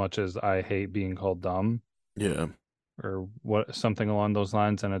as much as I hate being called dumb, Yeah. or what, something along those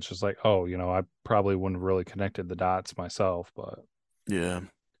lines. And it's just like, oh, I probably wouldn't have really connected the dots myself, but Yeah.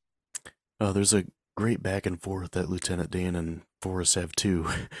 There's a great back and forth that Lieutenant Dan and Forrest have too,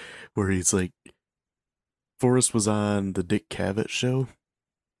 where he's like, Forrest was on the Dick Cavett show,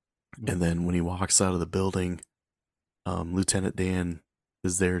 and then when he walks out of the building, Lieutenant Dan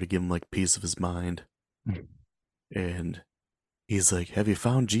is there to give him like peace of his mind, and he's like, "Have you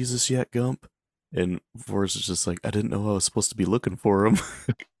found Jesus yet, Gump?" And Forrest is just like, "I didn't know I was supposed to be looking for him."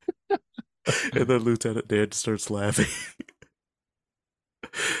 And then Lieutenant Dan just starts laughing.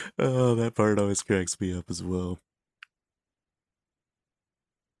 Oh, that part always cracks me up as well.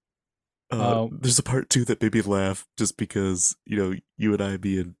 There's a part too that made me laugh just because, you and I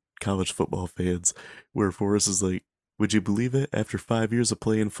being college football fans, where Forrest is like, "Would you believe it? After 5 years of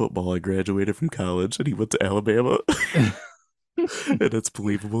playing football, I graduated from college," and he went to Alabama. And it's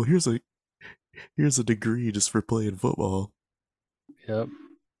believable. Here's a degree just for playing football. Yep.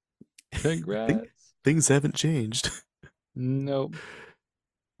 Congrats. Things haven't changed. Nope.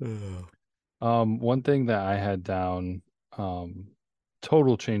 Oh. One thing that I had down,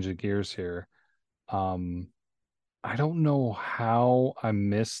 total change of gears here. I don't know how I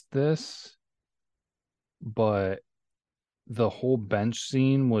missed this, but the whole bench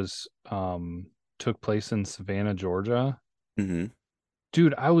scene took place in Savannah, Georgia. Mm-hmm.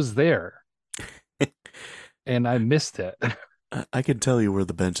 Dude, I was there and I missed it. I can tell you where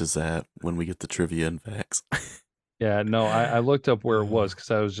the bench is at when we get the trivia and facts. Yeah, no, I looked up where it was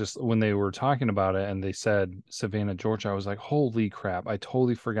because I was just, when they were talking about it and they said Savannah, Georgia, I was like, holy crap, I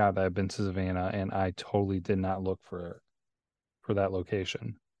totally forgot that I've been to Savannah, and I totally did not look for that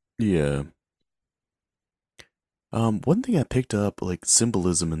location. Yeah. One thing I picked up, like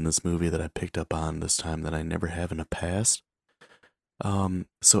symbolism in this movie that I picked up on this time that I never have in the past.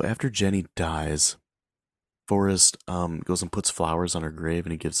 So after Jenny dies, Forrest goes and puts flowers on her grave,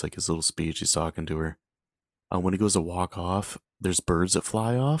 and he gives like his little speech. He's talking to her. When he goes to walk off, there's birds that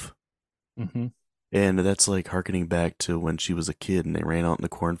fly off. Mm-hmm. And that's like hearkening back to when she was a kid and they ran out in the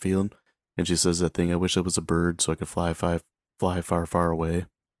cornfield. And she says that thing, "I wish I was a bird so I could fly far, far away."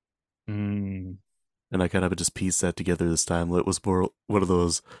 Mm. And I kind of just pieced that together this time. It was more one of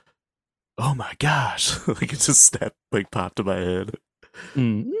those, oh my gosh, like it just popped in my head.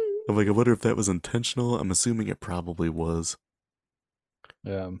 Mm. I'm like, I wonder if that was intentional. I'm assuming it probably was.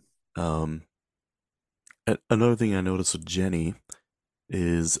 Yeah. Another thing I noticed with Jenny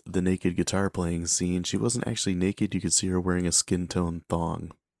is the naked guitar playing scene. She wasn't actually naked. You could see her wearing a skin tone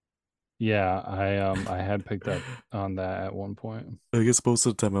thong. Yeah, I had picked up on that at one point. I guess most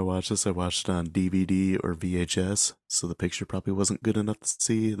of the time I watched this, I watched it on DVD or VHS, so the picture probably wasn't good enough to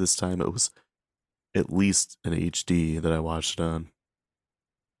see. This time it was at least an HD that I watched it on.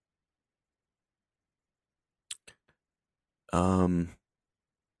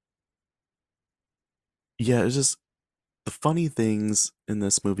 Yeah, it's just the funny things in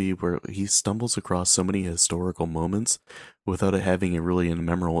this movie where he stumbles across so many historical moments without it having a really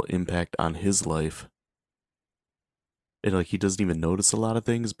memorable impact on his life. And like he doesn't even notice a lot of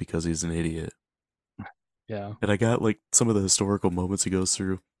things because he's an idiot. Yeah. And I got like some of the historical moments he goes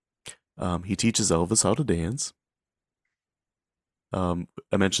through. He teaches Elvis how to dance. I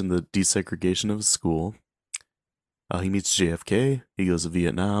mentioned the desegregation of his school. He meets JFK. He goes to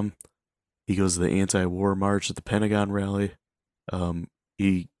Vietnam. He goes to the anti-war march at the Pentagon rally.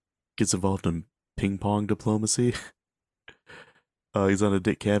 He gets involved in ping pong diplomacy. He's on a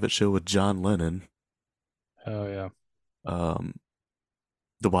Dick Cavett show with John Lennon. Oh yeah.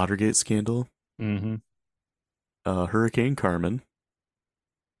 The Watergate scandal. Mm-hmm. Hurricane Carmen.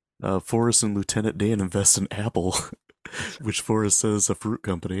 Forrest and Lieutenant Dan invest in Apple, which Forrest says is a fruit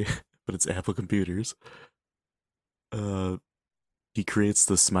company, but it's Apple Computers. He creates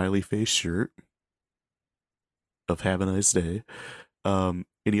the smiley face shirt of "Have a Nice Day." And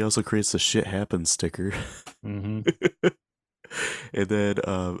he also creates the "Shit Happens" sticker. Mm-hmm. And then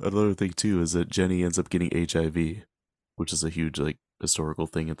another thing too is that Jenny ends up getting HIV, which is a huge like historical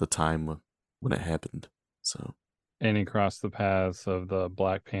thing at the time when it happened. So. And he crossed the paths of the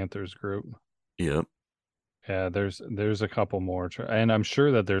Black Panthers group. Yep. Yeah, there's a couple more, and I'm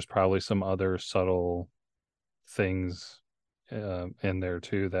sure that there's probably some other subtle things in there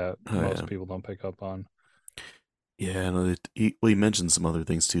too that most people don't pick up on. Yeah, and he mentioned some other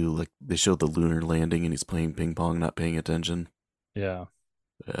things too. Like they showed the lunar landing, and he's playing ping pong, not paying attention. Yeah.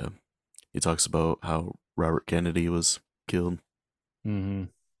 He talks about how Robert Kennedy was killed. Mm-hmm.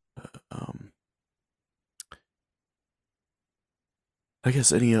 I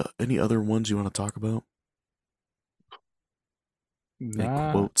guess any other ones you want to talk about?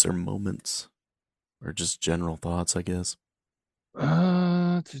 Any quotes or moments, or just general thoughts, I guess.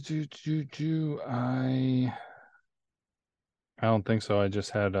 I don't think so. I just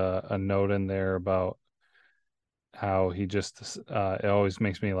had a note in there about how he just it always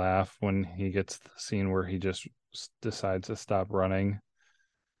makes me laugh when he gets the scene where he just decides to stop running,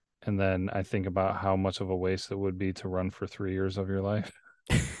 and then I think about how much of a waste it would be to run for 3 years of your life.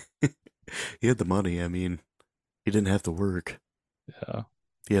 He had the money. I mean, he didn't have to work. Yeah.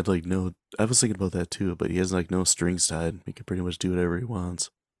 He had like no. I was thinking about that too, but he has like no strings tied. He can pretty much do whatever he wants.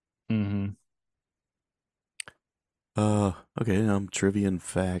 Mm-hmm. Okay. Trivia and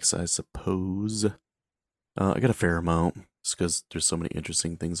facts, I suppose. I got a fair amount, just because there's so many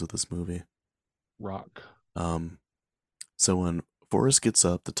interesting things with this movie. Rock. So when Forrest gets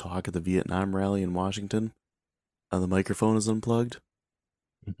up to talk at the Vietnam rally in Washington, the microphone is unplugged,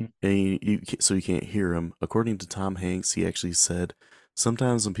 and so you can't hear him. According to Tom Hanks, he actually said,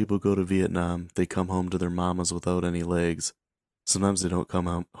 "Sometimes when people go to Vietnam, they come home to their mamas without any legs. Sometimes they don't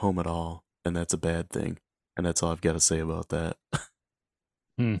come home at all, and that's a bad thing." And that's all I've got to say about that.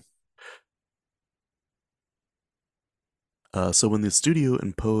 So when the studio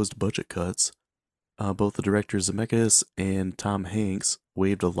imposed budget cuts, both the directors Zemeckis and Tom Hanks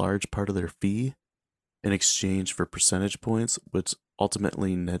waived a large part of their fee in exchange for percentage points, which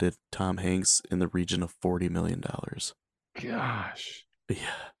ultimately netted Tom Hanks in the region of $40 million. Gosh.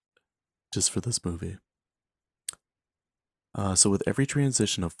 Yeah. Just for this movie. So with every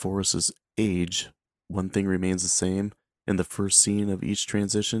transition of Forrest's age, one thing remains the same. In the first scene of each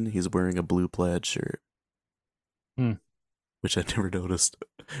transition, he's wearing a blue plaid shirt. Which I never noticed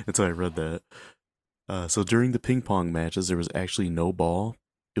until I read that. So during the ping pong matches, there was actually no ball.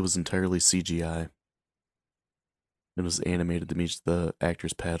 It was entirely CGI. It was animated to match the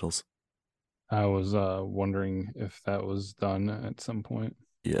actors' paddles. I was wondering if that was done at some point.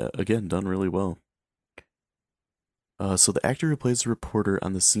 Yeah, again, done really well. So the actor who plays the reporter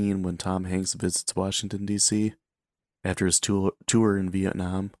on the scene when Tom Hanks visits Washington, D.C. after his tour in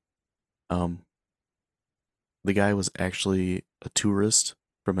Vietnam, the guy was actually a tourist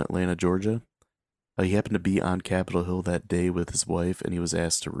from Atlanta, Georgia. He happened to be on Capitol Hill that day with his wife, and he was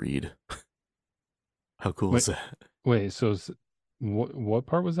asked to read. How cool is that? Wait, so what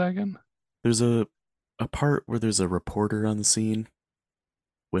part was that again? There's a part where there's a reporter on the scene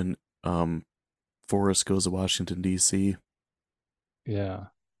when Forrest goes to Washington, D.C. Yeah.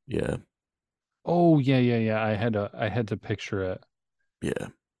 Yeah. Oh, yeah. I had to picture it. Yeah.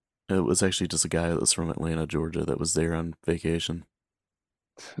 It was actually just a guy that was from Atlanta, Georgia that was there on vacation.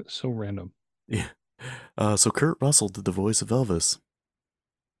 So random. Yeah. So Kurt Russell did the voice of Elvis.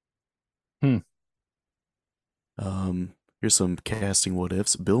 Here's some casting what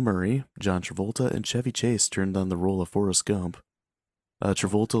ifs. Bill Murray, John Travolta, and Chevy Chase turned on the role of Forrest Gump.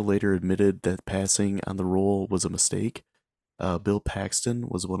 Travolta later admitted that passing on the role was a mistake. Bill Paxton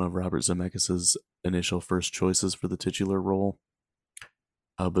was one of Robert Zemeckis' initial first choices for the titular role.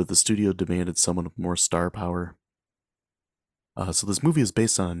 But the studio demanded someone with more star power. So this movie is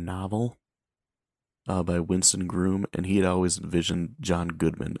based on a novel by Winston Groom, and he had always envisioned John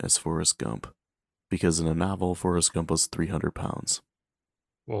Goodman as Forrest Gump, because in a novel, Forrest Gump was 300 pounds.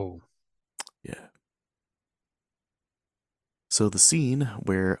 Whoa. Yeah. So the scene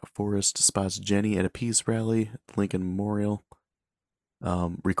where Forrest spots Jenny at a peace rally at Lincoln Memorial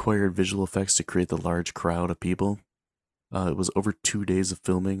required visual effects to create the large crowd of people. It was over 2 days of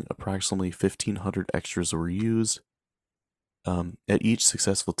filming. Approximately 1,500 extras were used. At each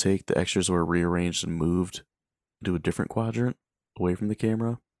successful take, the extras were rearranged and moved into a different quadrant away from the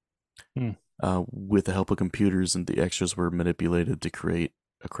camera. With the help of computers, and the extras were manipulated to create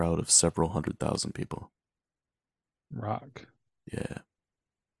a crowd of several 100,000 people. Rock. Yeah.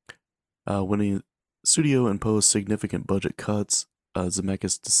 When the studio imposed significant budget cuts,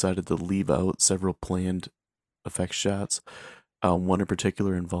 Zemeckis decided to leave out several planned effects shots. One in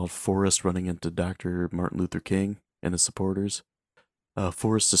particular involved Forrest running into Dr. Martin Luther King and his supporters.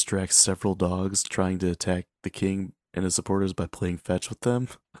 Forrest distracts several dogs trying to attack the king and his supporters by playing fetch with them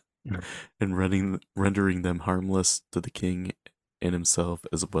and rendering them harmless to the king and himself,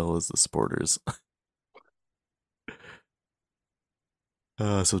 as well as the supporters.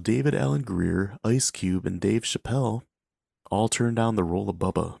 So David Allen Greer, Ice Cube, and Dave Chappelle all turned down the role of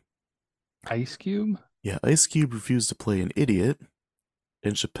Bubba. Ice Cube? Yeah, Ice Cube refused to play an idiot,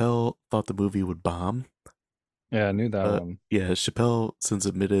 and Chappelle thought the movie would bomb. Yeah, I knew that one. Yeah, Chappelle since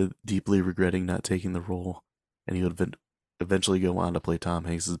admitted deeply regretting not taking the role, and he would eventually go on to play Tom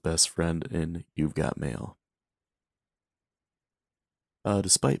Hanks' best friend in You've Got Mail.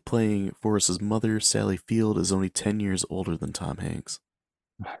 Despite playing Forrest's mother, Sally Field is only 10 years older than Tom Hanks.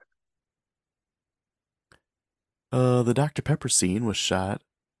 The Dr. Pepper scene was shot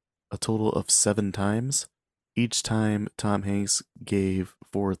a total of 7 times. Each time, Tom Hanks gave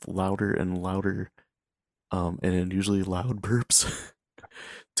forth louder and louder and unusually loud burps,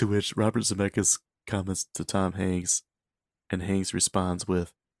 to which Robert Zemeckis comments to Tom Hanks, and Hanks responds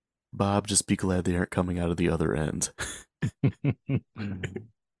with, "Bob, just be glad they aren't coming out of the other end."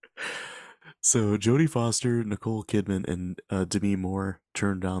 So Jodie Foster, Nicole Kidman, and Demi Moore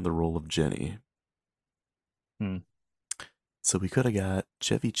turned down the role of Jenny. So we could have got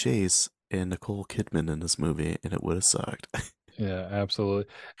Chevy Chase and Nicole Kidman in this movie, and it would have sucked. Yeah, absolutely.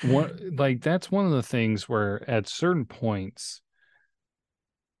 That's one of the things where at certain points,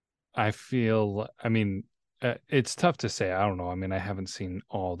 I feel, I mean, it's tough to say. I don't know. I mean, I haven't seen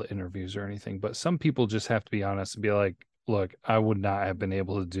all the interviews or anything, but some people just have to be honest and be like, look, I would not have been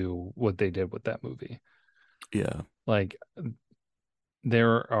able to do what they did with that movie. Yeah. Like,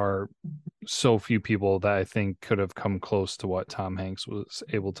 there are so few people that I think could have come close to what Tom Hanks was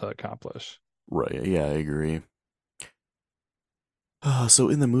able to accomplish. Right. Yeah, I agree. So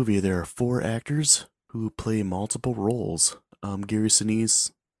in the movie, there are 4 actors who play multiple roles. Gary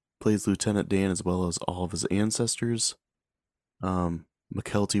Sinise plays Lieutenant Dan as well as all of his ancestors.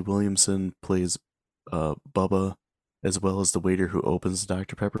 Mykelti Williamson plays Bubba as well as the waiter who opens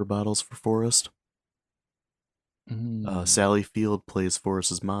Dr. Pepper bottles for Forrest. Sally Field plays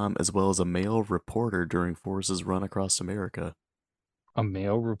Forrest's mom as well as a male reporter during Forrest's run across America. A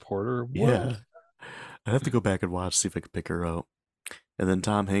male reporter? What? Yeah. I'd have to go back and watch, see if I could pick her out. And then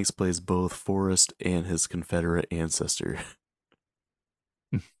Tom Hanks plays both Forrest and his Confederate ancestor.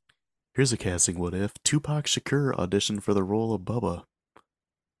 Here's a casting what if. Tupac Shakur auditioned for the role of Bubba.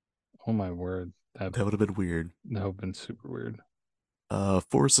 Oh my word. That would have been weird. That would have been super weird.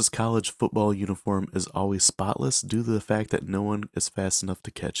 Forrest's college football uniform is always spotless due to the fact that no one is fast enough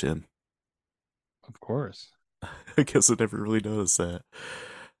to catch him. Of course. I guess I never really noticed that.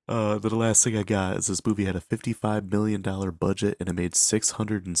 The last thing I got is this movie had a $55 million budget and it made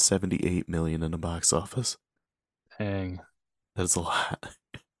 $678 million in the box office. Dang. That's a lot.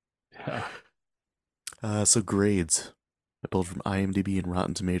 Yeah. So grades. I pulled from IMDb and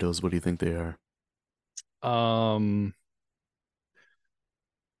Rotten Tomatoes. What do you think they are?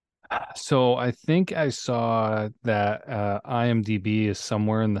 So I think I saw that IMDb is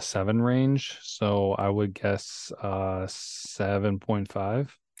somewhere in the 7 range. So I would guess 7.5.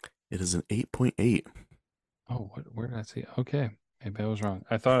 It is an 8.8. Oh, where did I see? Okay, maybe I was wrong.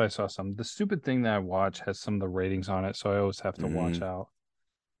 I thought I saw some. The stupid thing that I watch has some of the ratings on it, so I always have to watch out.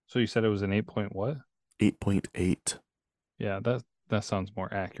 So you said it was an 8 point what? 8.8. Yeah, that sounds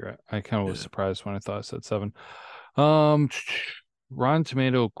more accurate. I kind of was surprised when I thought it said 7. Rotten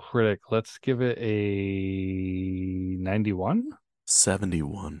Tomato critic, let's give it a 91?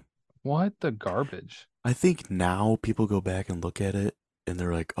 71. What the garbage? I think now people go back and look at it and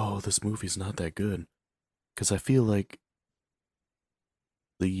they're like, oh, this movie's not that good. Because I feel like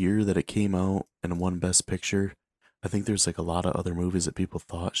the year that it came out and won Best Picture, I think there's like a lot of other movies that people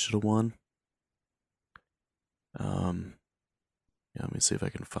thought should have won. Yeah, let me see if I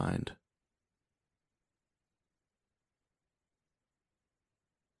can find.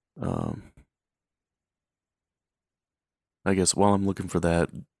 I guess while I'm looking for that,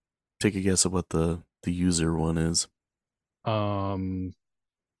 take a guess at what the user one is. 89%?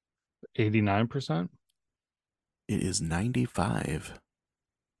 It is 95.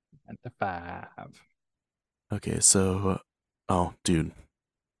 95. Okay, so oh, dude.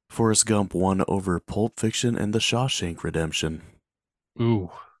 Forrest Gump won over Pulp Fiction and The Shawshank Redemption. Ooh.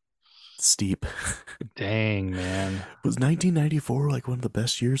 Steep. Dang, man. Was 1994 like one of the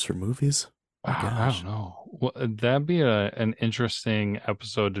best years for movies? I don't know. Well, that'd be an interesting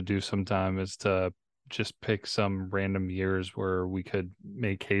episode to do sometime, is to just pick some random years where we could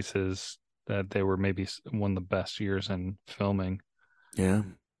make cases that they were maybe one of the best years in filming. Yeah.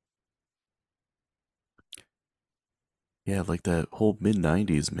 Yeah, like that whole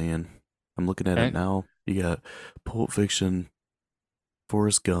mid-90s, man. I'm looking at it now. You got Pulp Fiction,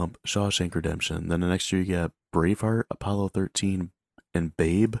 Forrest Gump, Shawshank Redemption. Then the next year you got Braveheart, Apollo 13, and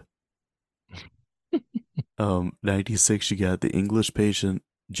Babe. 96, you got The English Patient,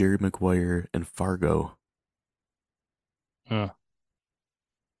 Jerry Maguire, and Fargo. Huh.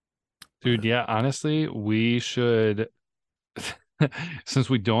 Dude, yeah, honestly, we should, since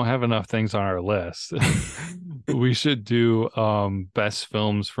we don't have enough things on our list, we should do best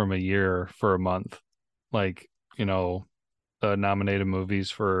films from a year for a month. Like, the nominated movies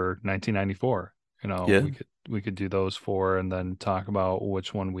for 1994. Yeah. We could do those 4 and then talk about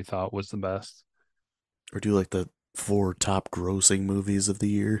which one we thought was the best. Or do like the 4 top grossing movies of the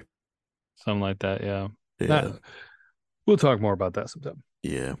year. Something like that, yeah. Yeah. We'll talk more about that sometime.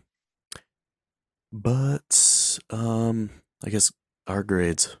 Yeah. But I guess our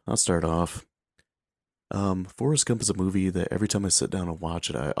grades. I'll start off. Forrest Gump is a movie that every time I sit down and watch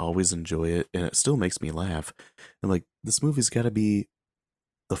it, I always enjoy it, and it still makes me laugh. And like, this movie's got to be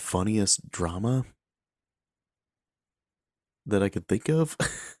the funniest drama that I could think of.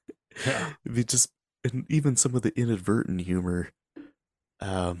 Yeah. And even some of the inadvertent humor.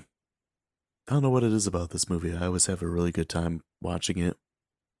 I don't know what it is about this movie. I always have a really good time watching it.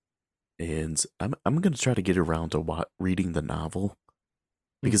 And I'm going to try to get around to reading the novel.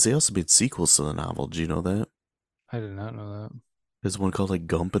 Because they also made sequels to the novel. Do you know that? I did not know that. There's one called like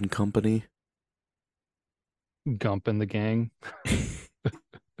Gump and Company. Gump and the Gang.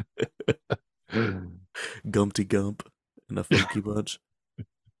 Gumpty Gump and a Funky Bunch.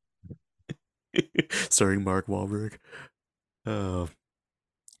 Starring Mark Wahlberg. But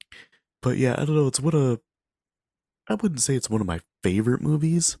yeah, I don't know. I wouldn't say it's one of my favorite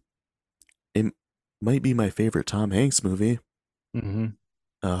movies. It might be my favorite Tom Hanks movie. Mm-hmm.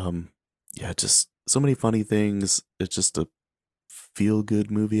 Yeah, just so many funny things. It's just a feel-good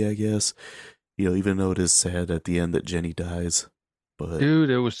movie, I guess. Even though it is sad at the end that Jenny dies. But dude,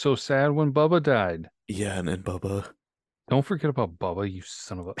 it was so sad when Bubba died. Yeah, and Bubba. Don't forget about Bubba, you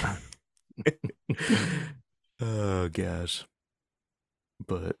son of a... Oh, gosh.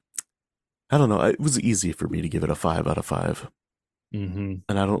 But I don't know. It was easy for me to give it a 5 out of 5. Mm-hmm.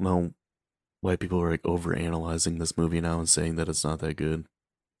 And I don't know why people are like over-analyzing this movie now and saying that it's not that good.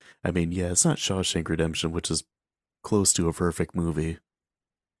 I mean, yeah, it's not Shawshank Redemption, which is close to a perfect movie.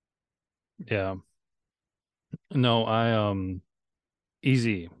 Yeah. No,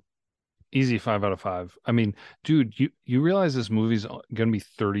 easy 5 out of 5. I mean, dude, you realize this movie's gonna be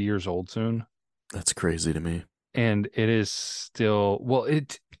 30 years old soon? That's crazy to me. And it is still, well,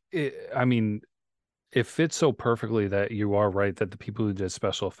 I mean, it fits so perfectly that you are right that the people who did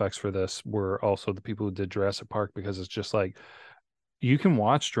special effects for this were also the people who did Jurassic Park, because it's just like, you can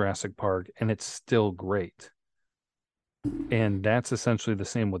watch Jurassic Park and it's still great. And that's essentially the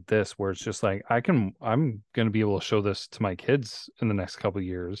same with this, where it's just like, I'm going to be able to show this to my kids in the next couple of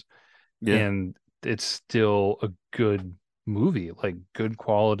years. Yeah. And it's still a good movie, like good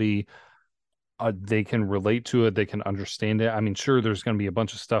quality. They can relate to it. They can understand it. I mean, sure, there's going to be a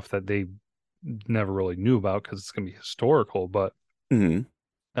bunch of stuff that they never really knew about because it's going to be historical, but that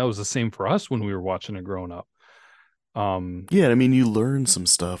was the same for us when we were watching it growing up. Yeah, I mean, you learn some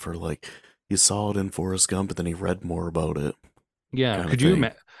stuff, or like you saw it in Forrest Gump, but then you read more about it. Yeah, could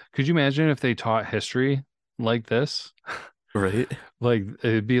you imagine if they taught history like this? Right? Like,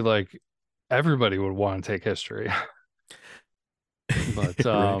 it'd be like everybody would want to take history. But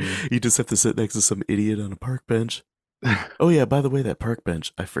right. You just have to sit next to some idiot on a park bench. Oh yeah, by the way, that park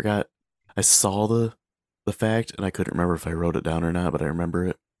bench, I forgot. I saw the fact, and I couldn't remember if I wrote it down or not, but I remember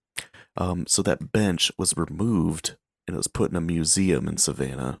it. So that bench was removed and it was put in a museum in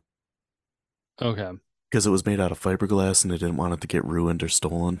Savannah. Okay. Because it was made out of fiberglass and they didn't want it to get ruined or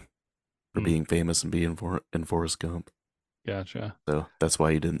stolen for being famous and being in Forrest Gump. Gotcha. So that's why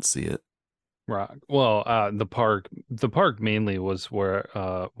you didn't see it. Right. Well, the park mainly was where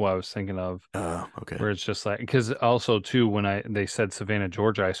what I was thinking of. Okay. Where it's just like, because also too, when they said Savannah,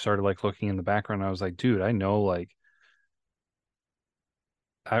 Georgia, I started like looking in the background. I was like, dude, I know, like,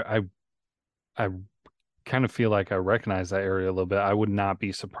 I kind of feel like I recognize that area a little bit. I would not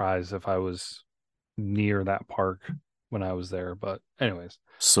be surprised if I was near that park when I was there. But anyways,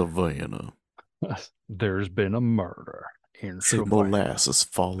 Savannah. There's been a murder in Savannah. Molasses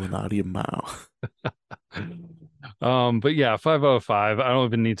falling out of your mouth. But yeah, 5 out of 5. I don't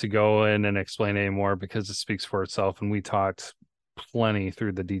even need to go in and explain anymore because it speaks for itself, and we talked plenty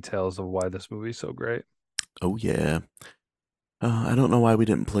through the details of why this movie is so great. Oh yeah. I don't know why we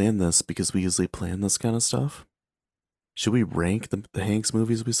didn't plan this, because we usually plan this kind of stuff. Should we rank the Hanks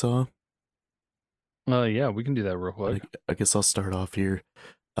movies we saw? Yeah, we can do that real quick. I guess I'll start off here.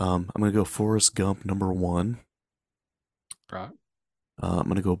 I'm gonna go Forrest Gump number 1. Right. I'm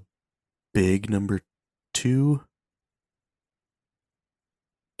gonna go Big number 2.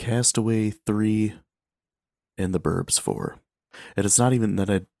 Castaway 3. and The Burbs 4. And it's not even that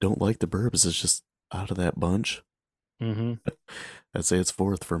I don't like The Burbs, it's just out of that bunch, Mm-hmm. I'd say it's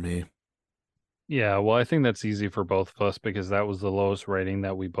 4th for me. Yeah, well, I think that's easy for both of us because that was the lowest rating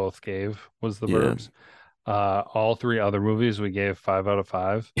that we both gave was The Yeah. Burbs. All 3 other movies we gave 5 out of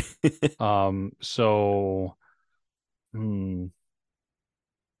 5. So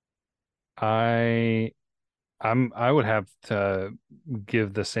I would have to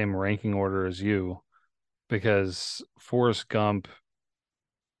give the same ranking order as you because Forrest Gump,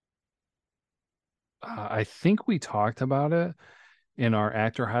 I think we talked about it in our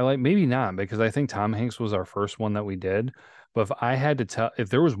actor highlight, maybe not, because I think Tom Hanks was our first one that we did. But if I had to tell, if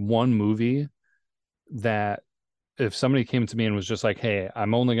there was one movie that if somebody came to me and was just like, hey,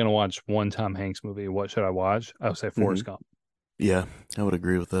 I'm only going to watch one Tom Hanks movie, what should I watch? I would say Forrest Gump. Yeah, I would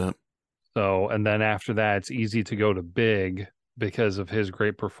agree with that. So, and then after that, it's easy to go to Big because of his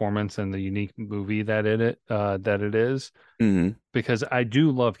great performance and the unique movie that it is. Mm-hmm. Because I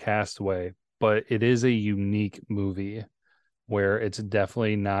do love Castaway, but it is a unique movie where it's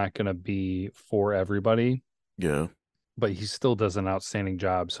definitely not going to be for everybody. Yeah. But he still does an outstanding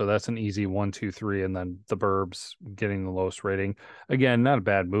job. So that's an easy 1, 2, 3, and then The Burbs getting the lowest rating. Again, not a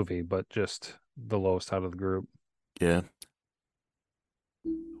bad movie, but just the lowest out of the group. Yeah.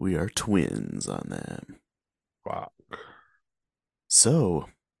 We are twins on that. Wow. So,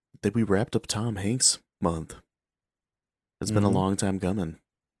 then we wrapped up Tom Hanks month. It's been a long time coming.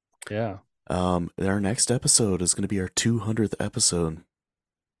 Yeah. Our next episode is going to be our 200th episode.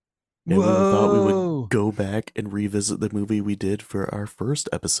 And we thought we would go back and revisit the movie we did for our first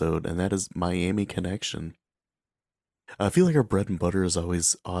episode, and that is Miami Connection. I feel like our bread and butter is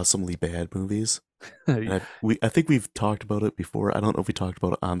always awesomely bad movies. And I think we've talked about it before. I don't know if we talked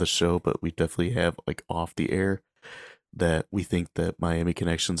about it on the show, but we definitely have, like, off the air, that we think that Miami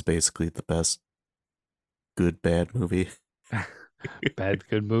Connection's basically the best good bad movie. Bad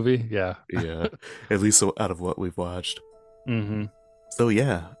good movie? Yeah. Yeah. At least so out of what we've watched. Mm-hmm. So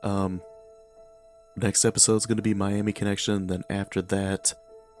yeah, next episode's going to be Miami Connection. Then after that,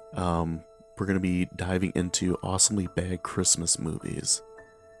 we're going to be diving into awesomely bad Christmas movies.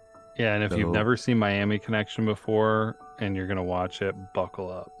 Yeah, and if you've never seen Miami Connection before and you're going to watch it, buckle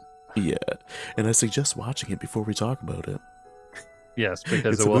up. Yeah, and I suggest watching it before we talk about it. Yes,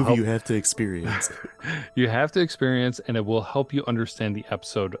 because it's a movie you have to experience. You have to experience, and it will help you understand the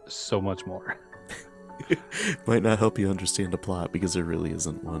episode so much more. Might not help you understand the plot because there really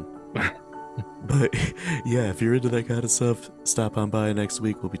isn't one. But yeah, if you're into that kind of stuff, stop on by next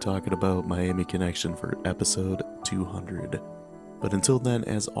week. We'll be talking about Miami Connection for episode 200. But until then,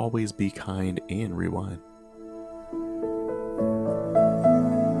 as always, be kind and rewind.